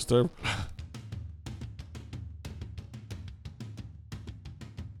Sickness from Disturbed.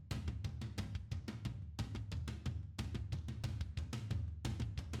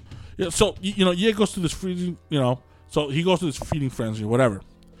 Yeah, so Ye goes through this freezing, so he goes through this feeding frenzy or whatever.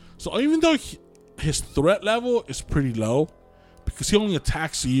 So even though his threat level is pretty low, because he only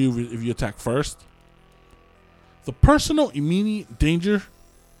attacks you if you attack first, the personal immediate danger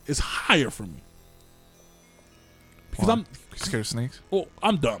is higher for me. Because I'm scared of snakes. Well,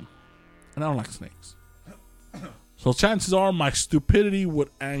 I'm dumb, and I don't like snakes. So chances are my stupidity would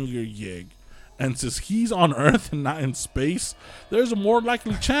anger Yig, and since he's on Earth and not in space, there's a more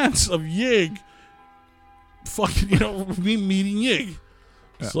likely chance of Yig me meeting Yig.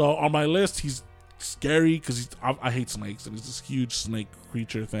 Yeah. So on my list, he's scary because I hate snakes, and he's this huge snake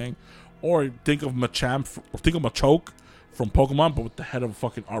creature thing. Or think of Machamp, or think of Machoke from Pokemon, but with the head of a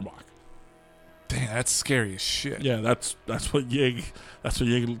fucking Arbok. Damn, that's scary as shit. Yeah, that's what Yig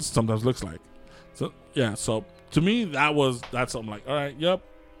sometimes looks like. So yeah, so to me that's something like, all right, yep,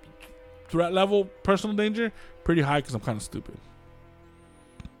 threat level, personal danger, pretty high because I'm kind of stupid.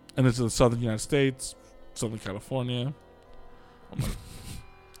 And it's in the southern United States, Southern California. I'm like,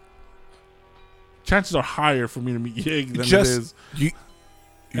 chances are higher for me to meet Yig than it is.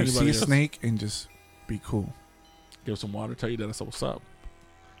 You see a snake and just be cool. Give some water, tell you that that's what's up.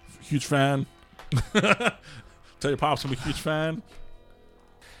 Huge fan. Tell your pops I'm a huge fan.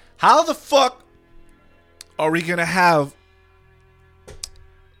 How the fuck are we gonna have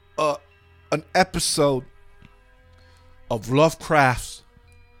an episode of Lovecraft's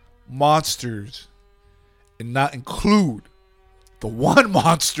monsters and not include the one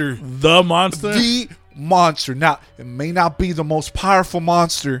monster? The monster? The monster. Now, it may not be the most powerful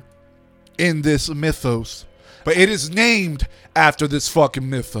monster in this mythos, but it is named after this fucking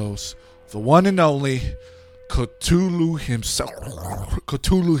mythos. The one and only Cthulhu himself.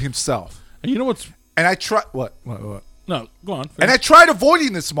 Cthulhu himself. And you know what's... And I try... What? No, go on. Finish. And I tried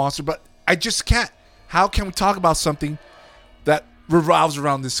avoiding this monster, but I just can't. How can we talk about something that revolves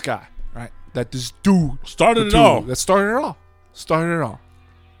around this guy, right? That this dude... Started it all. That started it all. Started it all.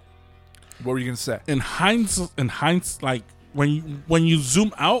 What were you going to say? In hindsight, like, when you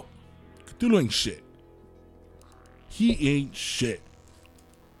zoom out, Cthulhu ain't shit. He ain't shit.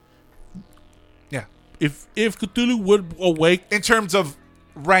 Yeah. If Cthulhu would awake... In terms of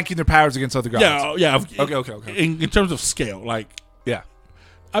ranking their powers against other gods. Yeah. Okay. In terms of scale, like... Yeah.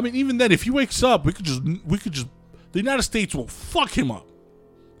 I mean, even then, if he wakes up, we could just... The United States will fuck him up.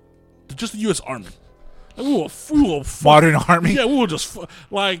 Just the U.S. Army. Like, we will Modern army? Yeah, we will just...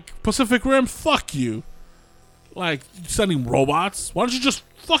 Like, Pacific Rim, fuck you. Like, sending robots. Why don't you just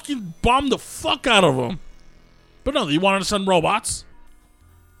fucking bomb the fuck out of them? But no, you wanted to send robots.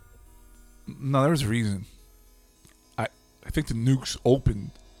 No, there was a reason. I think the nukes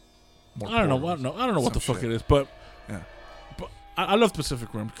opened. I don't know what the fuck it is, but yeah. But I love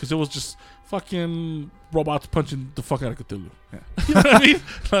Pacific Rim because it was just fucking robots punching the fuck out of Cthulhu. Yeah. You know what I mean?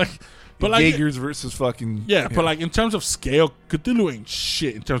 But Jaegers versus fucking... Yeah, but like in terms of scale, Cthulhu ain't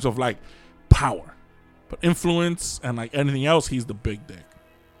shit in terms of like power. But influence and like anything else, he's the big dick.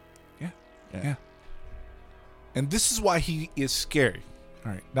 Yeah. And this is why he is scary.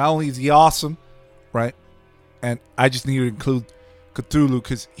 All right. Not only is he awesome, right? And I just need to include Cthulhu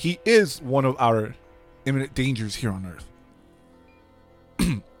because he is one of our imminent dangers here on Earth.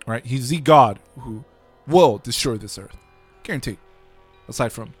 Right? He's the god who will destroy this earth. Guaranteed.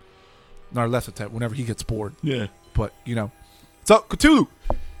 Aside from Nyarlathotep whenever he gets bored. Yeah. But, So, Cthulhu.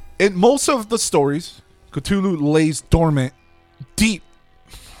 In most of the stories, Cthulhu lays dormant deep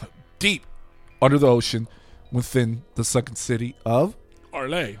under the ocean within the sunken city of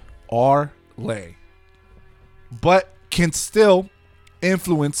Arlay. Arlay. But can still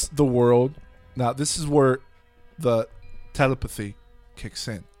influence the world. Now, this is where the telepathy kicks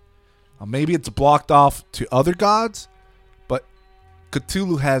in. Maybe it's blocked off to other gods, but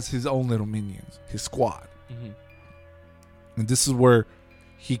Cthulhu has his own little minions, his squad. Mm-hmm. And this is where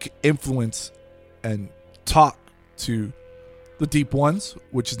he can influence and talk to the deep ones,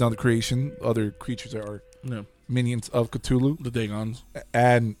 which is now the creation, other creatures that are minions of Cthulhu. The Dagons.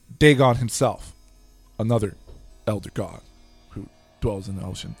 And Dagon himself, another elder god who dwells in the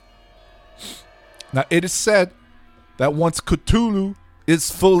ocean. Now, it is said that once Cthulhu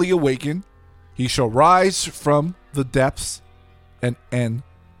is fully awakened, he shall rise from the depths and end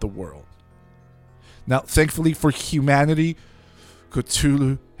the world. Now, thankfully for humanity,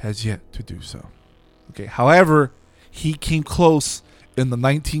 Cthulhu has yet to do so. Okay. However, he came close in the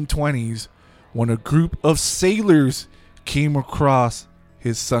 1920s when a group of sailors came across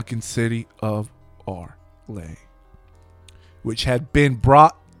his sunken city of Arlay, which had been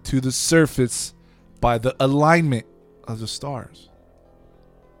brought to the surface by the alignment of the stars.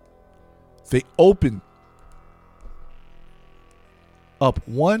 They opened up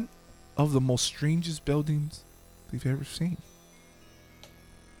one of the most strangest buildings they've ever seen,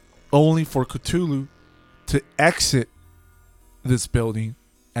 only for Cthulhu to exit this building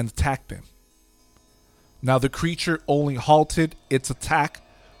and attack them. Now, the creature only halted its attack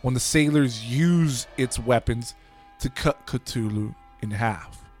when the sailors used its weapons to cut Cthulhu in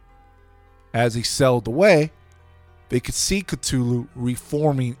half. As he sailed away, they could see Cthulhu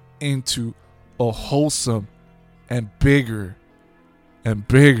reforming into a wholesome and bigger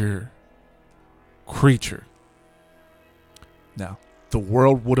creature. Now, the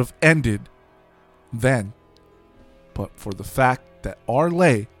world would have ended then, but for the fact that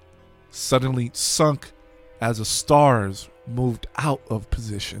Arlay suddenly sunk as the stars moved out of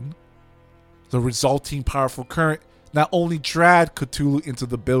position, the resulting powerful current not only dragged Cthulhu into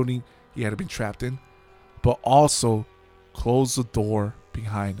the building he had been trapped in, but also closed the door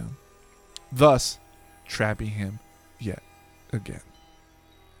behind him, thus trapping him yet again.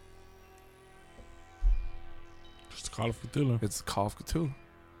 It's the Call of Cthulhu. It's the Call of Cthulhu.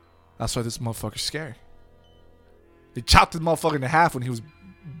 That's why this motherfucker's scary. They chopped this motherfucker in half when he was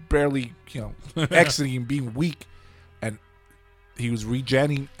barely, exiting and being weak, and he was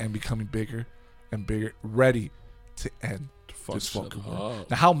regenning and becoming bigger and bigger, ready to end this fucking world.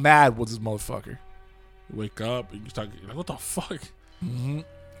 Now, how mad was this motherfucker? You wake up and you're like, what the fuck? Mm-hmm.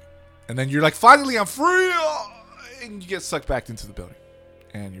 And then you're like, finally, I'm free, and you get sucked back into the building,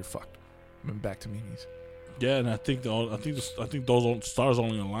 and you're fucked. And back to memes. Yeah, and I think those stars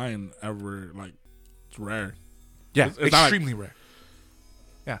only align ever. Like, it's rare. Yeah, it's extremely rare.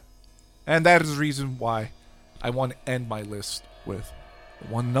 Yeah, and that is the reason why I want to end my list with the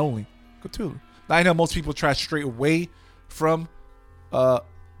one and only Cthulhu. Now, I know most people try straight away from,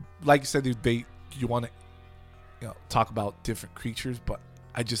 like you said, you want to, talk about different creatures, but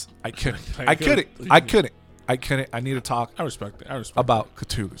I couldn't. I couldn't. I need to talk. I respect it. About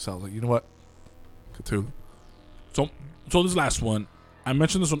Cthulhu. So I was like, you know what, Cthulhu. So this last one, I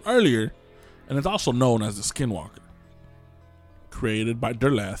mentioned this one earlier, and it's also known as the Skinwalker. Created by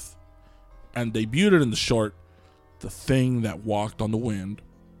Derleth and debuted in the short The Thing That Walked on the Wind.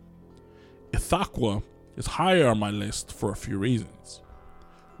 Ithaqua is higher on my list for a few reasons.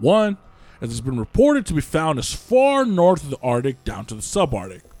 One, as it's been reported to be found as far north of the Arctic down to the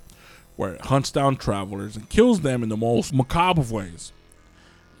subarctic, where it hunts down travelers and kills them in the most macabre of ways.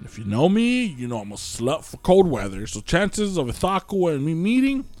 And if you know me, you know I'm a slut for cold weather, so chances of Ithaqua and me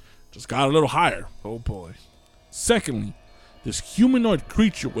meeting just got a little higher. Oh boy. Secondly, this humanoid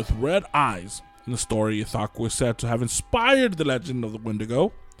creature with red eyes in the story Ithaqua is said to have inspired the legend of the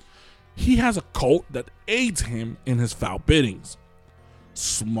Wendigo. He has a cult that aids him in his foul biddings.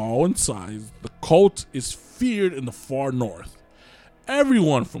 Small in size, the cult is feared in the far north.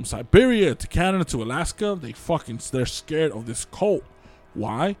 Everyone from Siberia to Canada to Alaska, they're scared of this cult.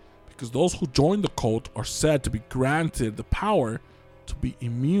 Why? Because those who join the cult are said to be granted the power to be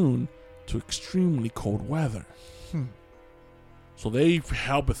immune to extremely cold weather. So they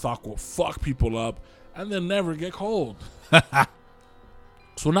help Ithaqua fuck people up and then never get cold.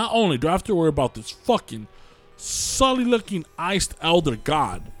 So not only do I have to worry about this fucking sully looking iced elder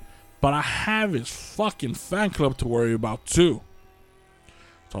god, but I have his fucking fan club to worry about too.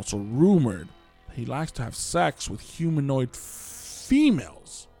 It's also rumored that he likes to have sex with humanoid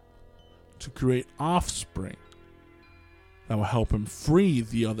females to create offspring that will help him free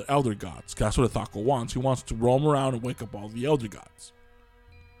the other elder gods. That's what Ithako wants. He wants to roam around and wake up all the elder gods.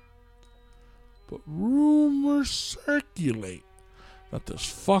 But rumors circulate that this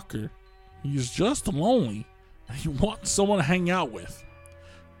fucker, he's just lonely and he wants someone to hang out with,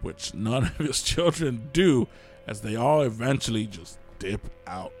 which none of his children do, as they all eventually just dip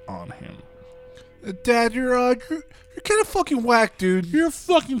out on him. Dad, you're kind of fucking whack, dude. You're a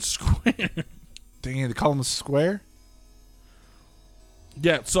fucking square. Dang it, they call him a square?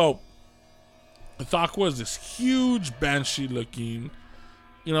 Yeah, so Ithako is this huge banshee looking,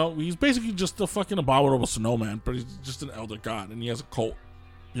 he's basically just a fucking abominable snowman, but he's just an elder god, and he has a cult,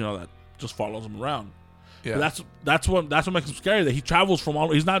 that just follows him around. Yeah. But that's what makes him scary. That he travels from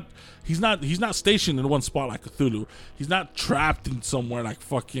all. He's not stationed in one spot like Cthulhu. He's not trapped in somewhere like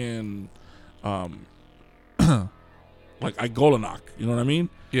fucking, like Igolanak. You know what I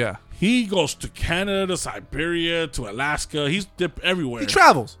mean? Yeah. He goes to Canada, to Siberia, to Alaska. He's everywhere. He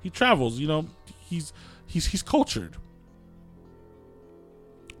travels. He's cultured.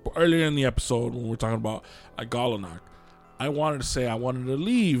 But earlier in the episode, when we were talking about Igolanak, I wanted to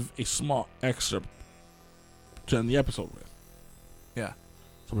leave a small excerpt to end the episode with. Yeah.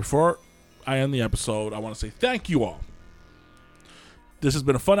 So before I end the episode, I want to say thank you all. This has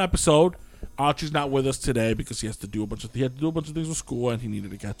been a fun episode. Archie's not with us today because he had to do a bunch of things with school and he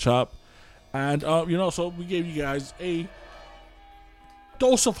needed to catch up. And so we gave you guys a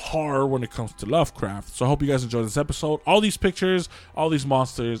dose of horror when it comes to Lovecraft. So I hope you guys enjoyed this episode. All these pictures, all these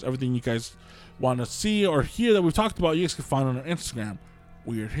monsters, everything you guys want to see or hear that we've talked about, you guys can find on our Instagram,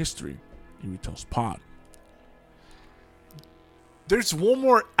 Weird History, Eerie Tales Pod. There's one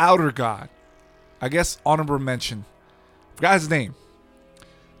more outer god. I guess honorable mention. Forgot his name.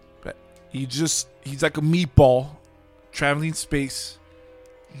 But he's like a meatball traveling in space,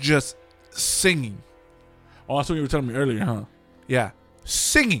 just singing. Oh, that's what you were telling me earlier, huh? Yeah.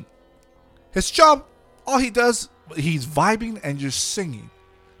 Singing. His job, all he does, he's vibing and just singing.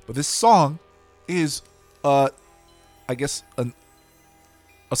 But this song is I guess a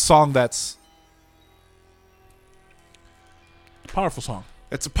song that's Powerful song.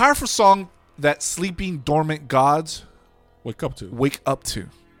 It's a powerful song that sleeping dormant gods Wake up to.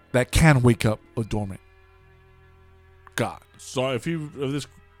 That can wake up a dormant god. So if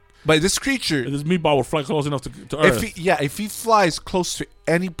this creature, if this meatball would fly close enough to Earth. if he flies close to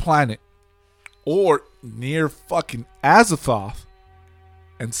any planet or near fucking Azathoth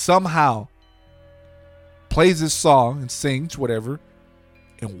and somehow plays this song and sings whatever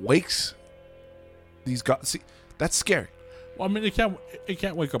and wakes these gods, see, that's scary. Well, I mean, it can't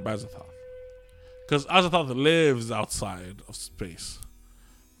wake up Azathoth, because Azathoth lives outside of space.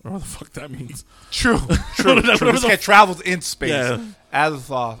 Whatever the fuck that means. True. This guy travels in space. Yeah.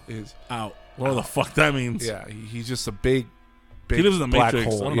 Azathoth is out. Whatever the fuck that means. Yeah, he's just a big he lives in the black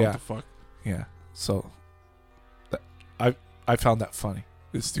Matrix. hole. I don't know what the fuck. Yeah. So I found that funny.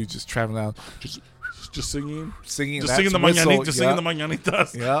 This dude just traveling out, just singing, singing the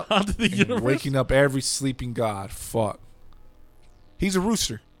mañanitas. Yeah. Out of the universe. Waking up every sleeping god. Fuck. He's a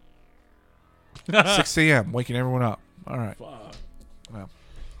rooster. 6 a.m. waking everyone up. All right. Fuck. Well,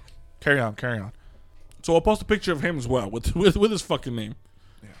 carry on. So I'll post a picture of him as well with his fucking name.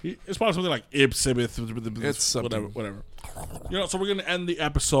 Yeah. It's probably something like Ibsibith. It's something. Whatever. So we're gonna end the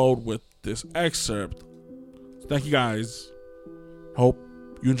episode with this excerpt. Thank you guys. Hope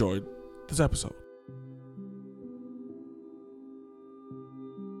you enjoyed this episode.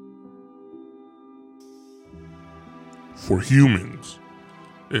 For humans,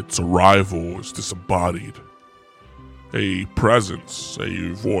 its arrival is disembodied, a presence,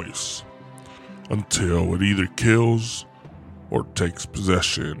 a voice, until it either kills or takes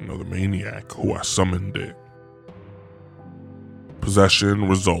possession of the maniac who has summoned it. Possession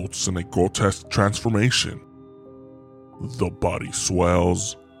results in a grotesque transformation. The body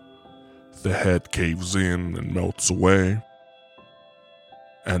swells, the head caves in and melts away,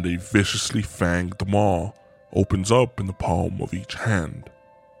 and a viciously fanged maw opens up in the palm of each hand.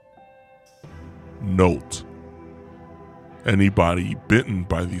 Note: anybody bitten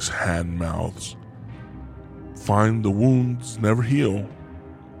by these hand mouths find the wounds never heal,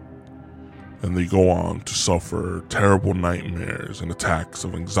 and they go on to suffer terrible nightmares and attacks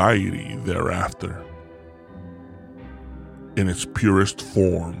of anxiety thereafter. In its purest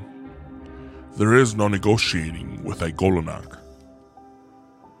form, there is no negotiating with Igolanak,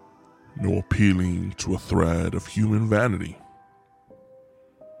 no appealing to a thread of human vanity,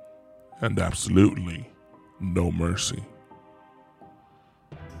 and absolutely no mercy.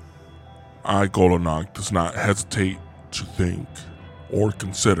 I, Golonak, does not hesitate to think or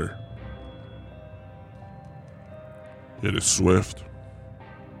consider. It is swift,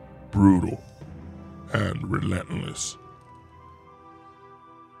 brutal, and relentless.